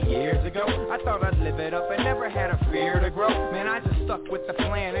 About 3 years ago, I thought I'd live it up and never had a fear to grow. Man, I just stuck with the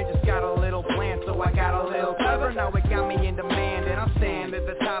plan and just got a little plan, so I got a little clever. Now it got me in demand and I'm standing at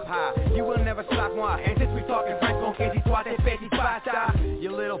the top high. You will never stop moi. And since we talking French, on KG toi t'es petit pasta.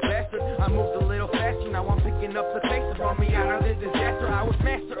 You little bastard, I moved a little faster. Now I'm picking up the pace to run me out of this disaster. I was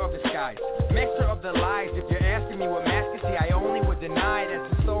master of disguise, master of the lies. If you're asking me what mask is, see, I only would deny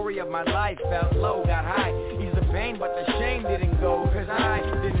that the story of my life felt low, got high. Ease the pain, but the shame didn't go, cause I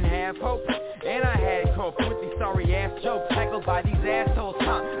didn't have hope, and I had cope with these sorry ass jokes tackled by these assholes.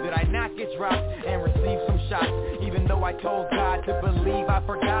 Did I not get dropped and receive some shots? Even though I told God to believe, I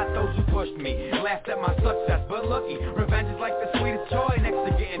forgot those who pushed me, laughed at my success. But looky, revenge is like the sweetest joy next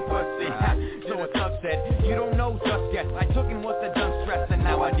to getting pussy. So a thug said, you don't know just yet. I took in what the done stress, and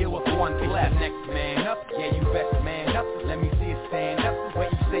now I deal with one left. Next man up, yeah you best man up. Let me see you stand up.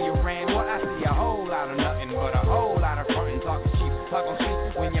 When you say you ran, well I see a whole lot of nothing but a whole lot of frontin', talking cheap, talk on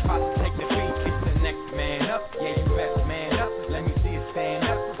sheep. When you're about to take the beat, it's the next man up, yeah you best man up. Let me see you stand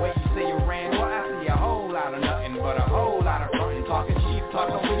up. When you say you ran, well I see a whole lot of nothing but a whole lot of frontin', talking cheap, talk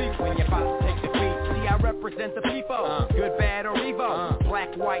on sheep. When you're about to take the beat, see I represent the people, good, bad or evil,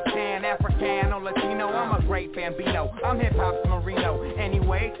 black, white, tan, African or Latino. I'm a great Bambino, I'm hip-hop's Marino.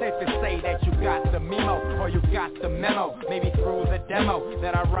 Anyway, safe to say that you got the memo, or you got the memo, maybe through the demo,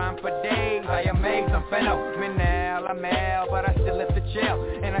 that I rhyme for days, I amaze, I'm phenomenal, I'm Al, but I still have to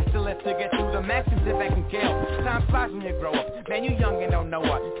chill, and I still have to get through the max and sit back and kill. Time flies when you grow up, man you young and don't know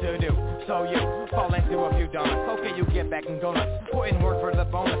what to do, so you fall into a few donuts. Okay, you get back and go nuts, put in work for the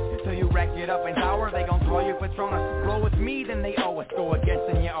bonus, till you rack it up in tower, they gon' call you Patronus. Roll with me, then they always go against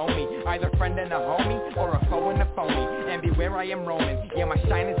and you owe me, either friend and a homie, or a foe and a phony, and beware I am roaming, yeah my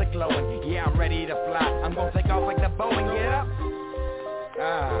shine is a glowing, yeah I'm ready to fly, I'm gonna take off like the Boeing, get up.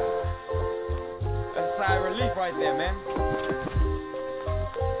 That's a sigh of relief right there, man.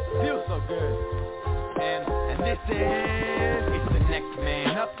 Feels so good. And this is, it's the next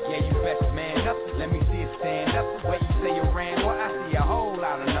man up, yeah you best man up. Let me see you stand up, where you say you ran, well I see a whole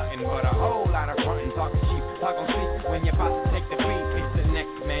lot of nothing but a whole lot of frontin', talking cheap, talk on sheep. When you're about to take the beat, it's the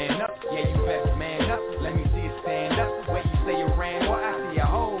next man up,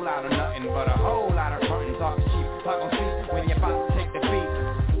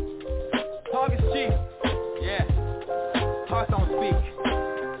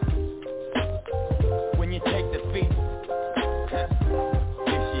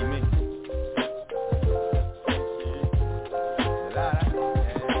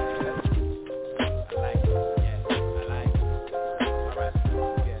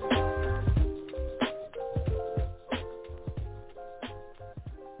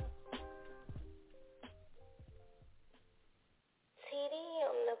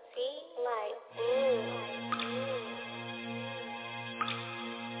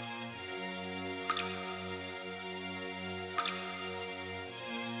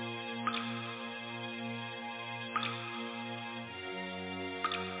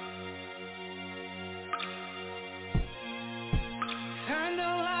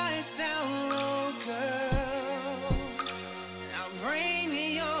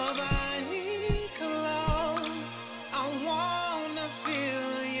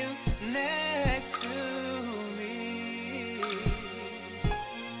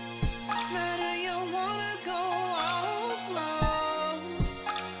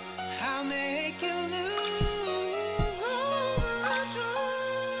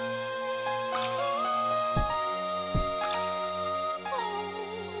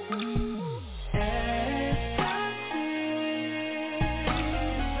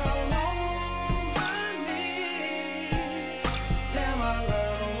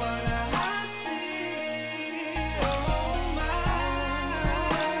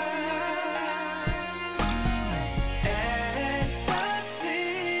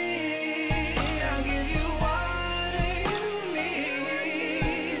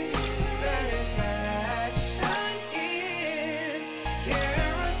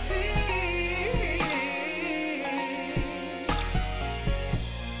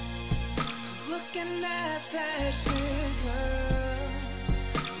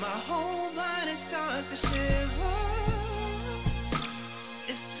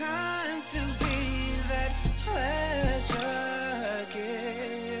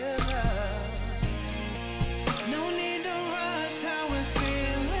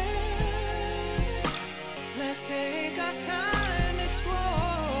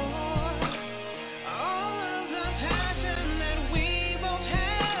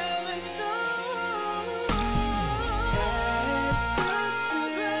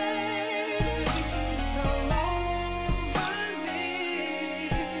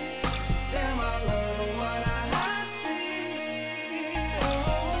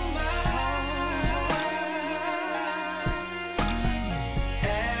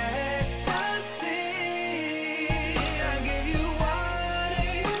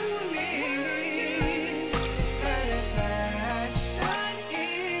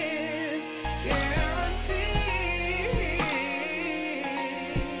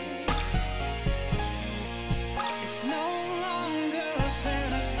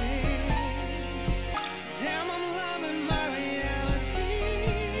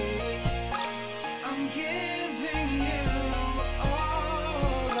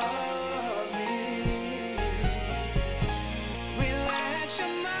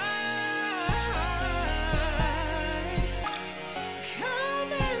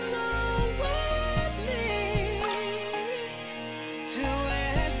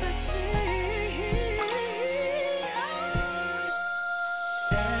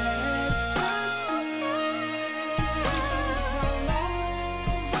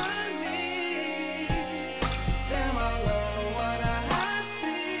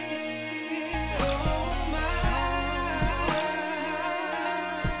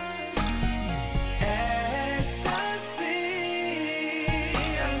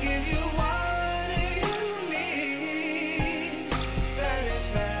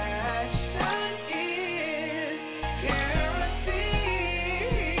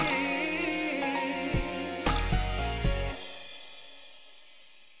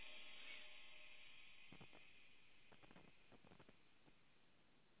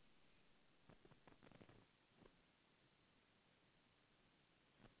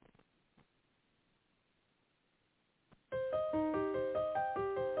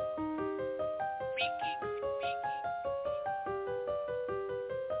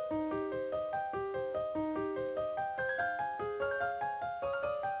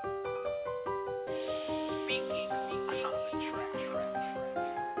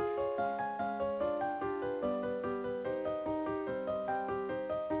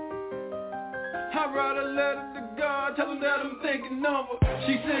 I'd rather let her to God, tell her that I'm thinking of her.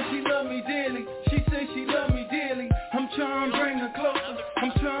 She said she love me dearly, she said she love me dearly. I'm trying to bring her closer,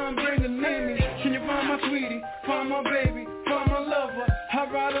 I'm trying to bring her near me. Can you find my sweetie, find my baby, find my lover?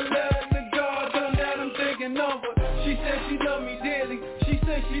 I'd rather let her to God, tell her that I'm thinking of her. She said she love me dearly, she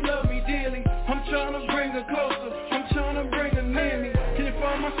said she love me dearly. I'm trying to bring her closer, I'm trying to bring her near me. Can you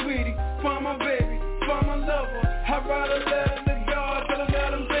find my sweetie, find my baby, find my lover? I'd rather let her to God, tell her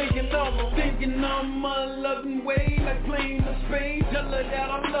that I'm thinking of her. Thinking of my loving way, like playing the spade. Tell her that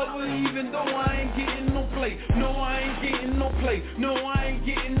I love her even though I ain't getting no play. No, I ain't getting no play. No, I ain't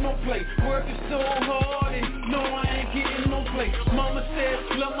getting no play. Working so hard and no, I ain't getting no play. Mama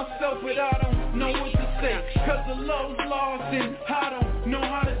said love myself but I don't know what to say. Cause the love's lost and I don't know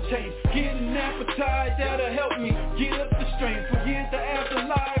how to change. Get an appetite that'll help me get up the strength. Forget the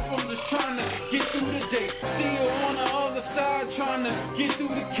afterlife, I'm just trying to get through the day. See her on the other side trying to get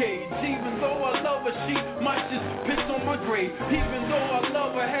through the cage. Even though I love her, she might just piss on my grave. Even though I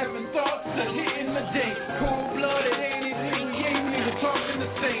love her, having thoughts of hitting the day. Cold-blooded, ain't it? We ain't even talking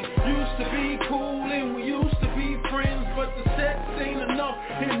the same. Used to be cool and we used to be friends, but the sex ain't enough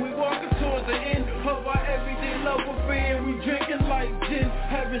and we walking towards the end of our everyday love affair. We drinking like gin,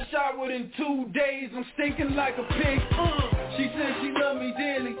 haven't showered in 2 days. I'm stinking like a pig. She said she love me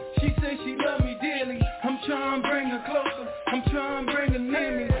dearly, she said she love me dearly. I'm trying to bring her closer, I'm trying to bring her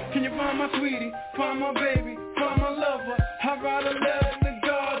near me. Can you find my sweetie, find my baby, find my lover? I'd rather let her to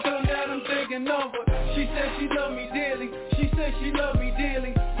God. she love me dearly. She said she love me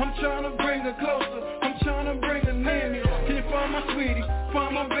dearly. I'm trying to bring her closer. I'm trying to bring her near me. Can you find my sweetie?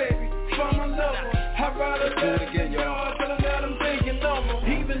 Find my baby. Find my lover. I'd rather let her get y'all till I got him thinking over.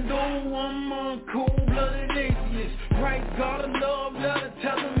 Even though I'm on cold-blooded atheist, right? God of love, let her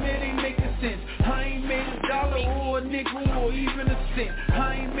tell him it ain't making sense. I ain't made a dollar or a nickel or even a cent.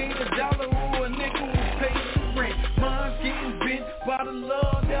 I ain't made a dollar or a nickel to pay the rent. Mine's getting bent by the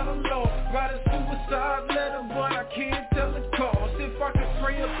love that I lost. Write a suicide letter, but I can't tell the cost. If I could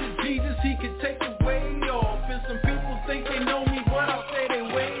pray up to Jesus, he could take the way off. And some people think they know me, but I'll say they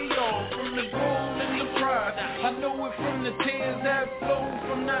way off. From the gold and the pride, I know it from the tears that flow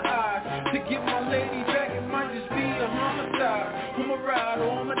from the eyes. To get my lady back, it might just be a homicide. I'ma ride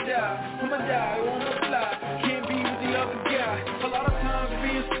or I'ma die, I'ma die or I'ma fly. Can't be with the other guy. A lot of times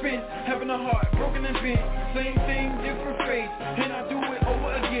being spent, having a heart broken and bent. Same thing, different face, and I do it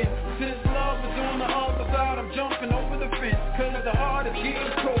over again. Since love is on the other side, I'm jumping over the fence. Cause the heart is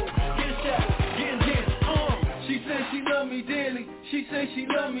getting cold, getting shattered, getting dense. She said she love me dearly. She said she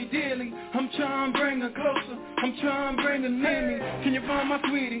love me dearly. I'm trying to bring her closer. I'm trying to bring her near me. Can you find my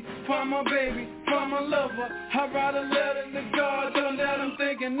sweetie? Find my baby. Find my lover. I'd rather let her to God tell that I'm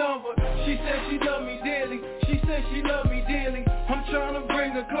thinking of her. She said she love me dearly. She said she love me dearly. I'm trying to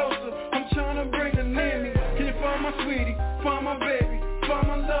bring her closer. I'm trying to bring her near me. Can you find my sweetie? Find my baby. Find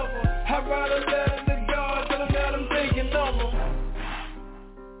my lover. I'd rather let her to God tell that I'm thinking of her.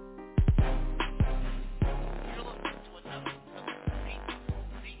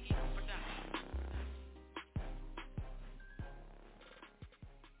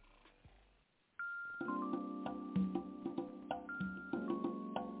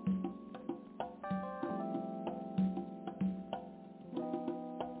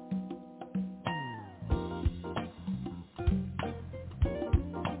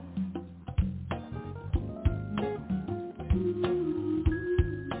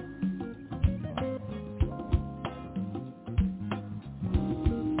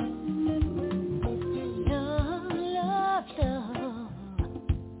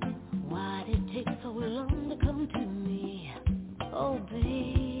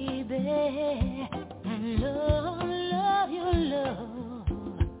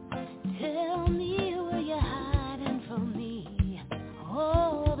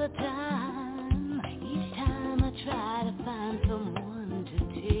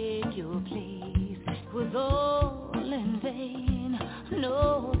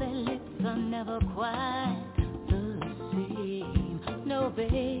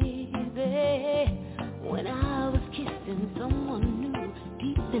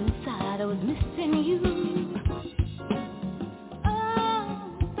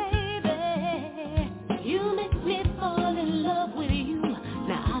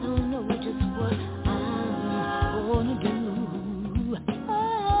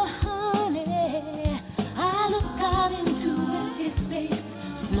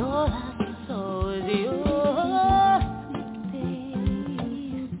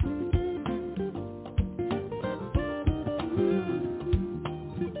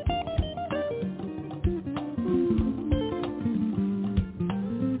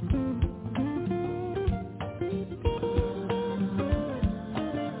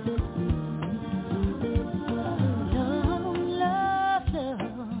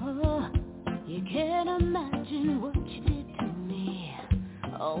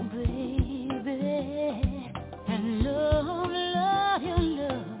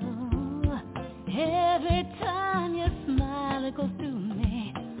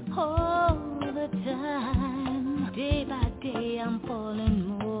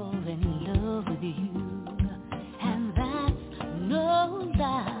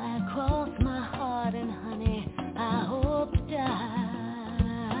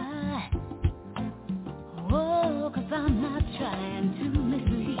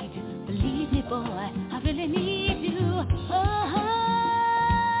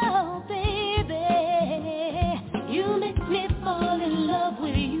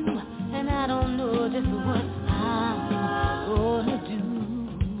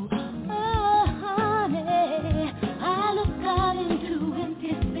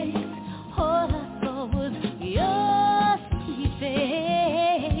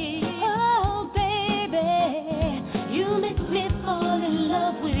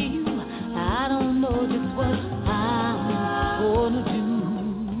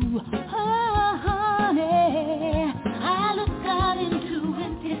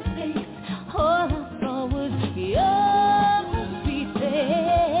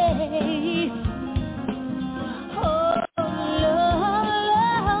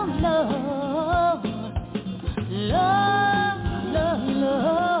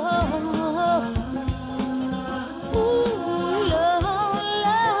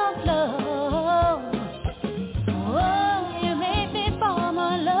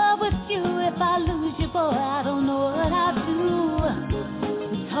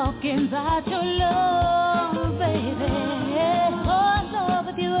 nothing but your love, baby. Oh, in love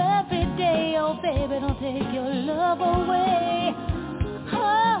with you every day. Oh, baby, don't take your love away.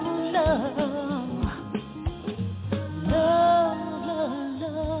 Oh, love, love, love,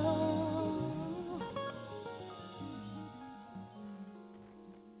 love.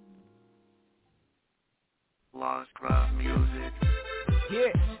 Lost Club Music.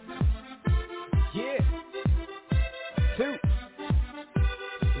 Yeah. Yeah. 2.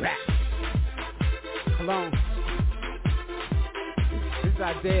 Rap. Cologne. This is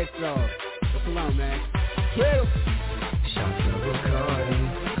our dead song. Cologne, man. Kill. Shots of Bacardi,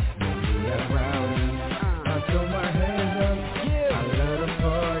 maybe around me. I throw my hands up, I love the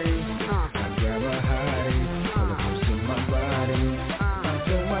party. I grab a hottie, pull up to my body. I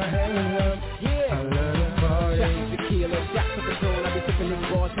throw my hands up, I love the party. Shots of tequila, shots of Patron. I be sipping this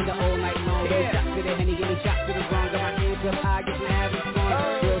ball till the all night long. Shots to the Henny, getting shots to the wrong. Got my hands up high, getting having fun.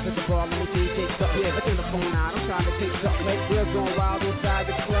 Girls at the bar, let me see you take something. Yeah, look on the phone now, I'm trying to take something. Like girls going wild inside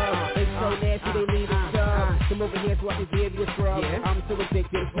the club. They so nasty, they leave the tub. Come over here so I can give you a scrub. I'm so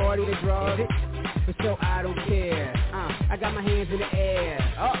addicted, party to drugs. But so I don't care. I got my hands in the air.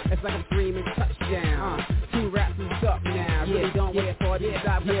 It's like I'm screaming touchdown. 2 raps is up now. Really don't wait for the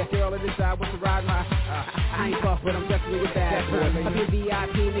inside. But the girl in the side wants to ride my. I ain't buff, but I'm definitely a bad boy. I'm in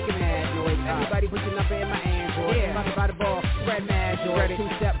VIP making mad noise. Everybody put your number in my Android. I'm about to buy the ball, spread mad joy.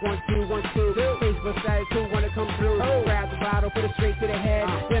 2-step, 1, 2, 1, 2. Facebook side 2, wanna come through. Grab the bottle, put it straight to the head.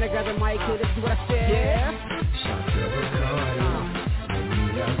 Then I grab the mic and let's see what I said. Shots of Bacardi,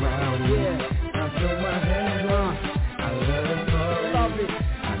 maybe around me. I throw my hands up, I love the party.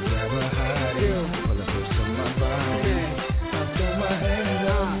 I grab a hottie, pull up to my body. I throw my hands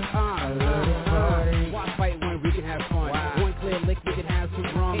up, I love the party. Watch fight when we can have fun. One clear lick, we can have some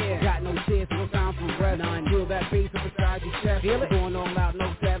rum. Got no chance, no time for rest. None. Feel that bass up inside your chest. Feel it? Going all out,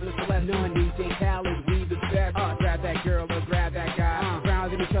 no 7 for less. None. DJ Khaled, we the best. Grab that girl or grab that guy.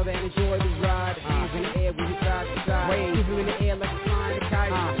 Round each other and enjoy the ride. Hands in the air, we side to side. Keep them in the air like a flying a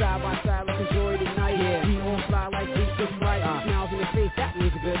kite. Side by side, let's enjoy the night. We won't fly like we just right. Smiles in the face, that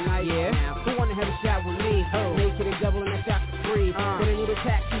means a good night. Who wanna have a shot with me? Make it a double and a shot for free. But I need a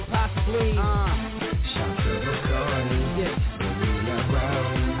taxi, possibly. Shots of Bacardi, maybe around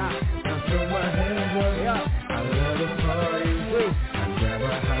me. I throw my hands up, I love the party. I grab a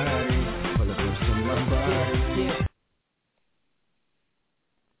hottie, pull up to my body.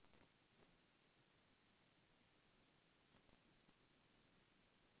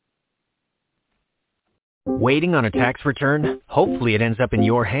 Waiting on a tax return? Hopefully it ends up in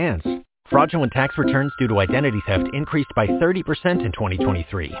your hands. Fraudulent tax returns due to identity theft increased by 30% in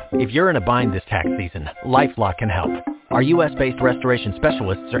 2023. If you're in a bind this tax season, LifeLock can help. Our U.S.-based restoration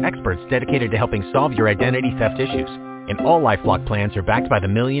specialists are experts dedicated to helping solve your identity theft issues. And all LifeLock plans are backed by the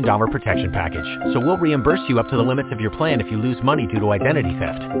 $1 Million Protection Package. So we'll reimburse you up to the limits of your plan if you lose money due to identity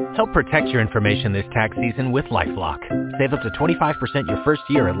theft. Help protect your information this tax season with LifeLock. Save up to 25% your first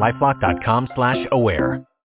year at LifeLock.com/aware.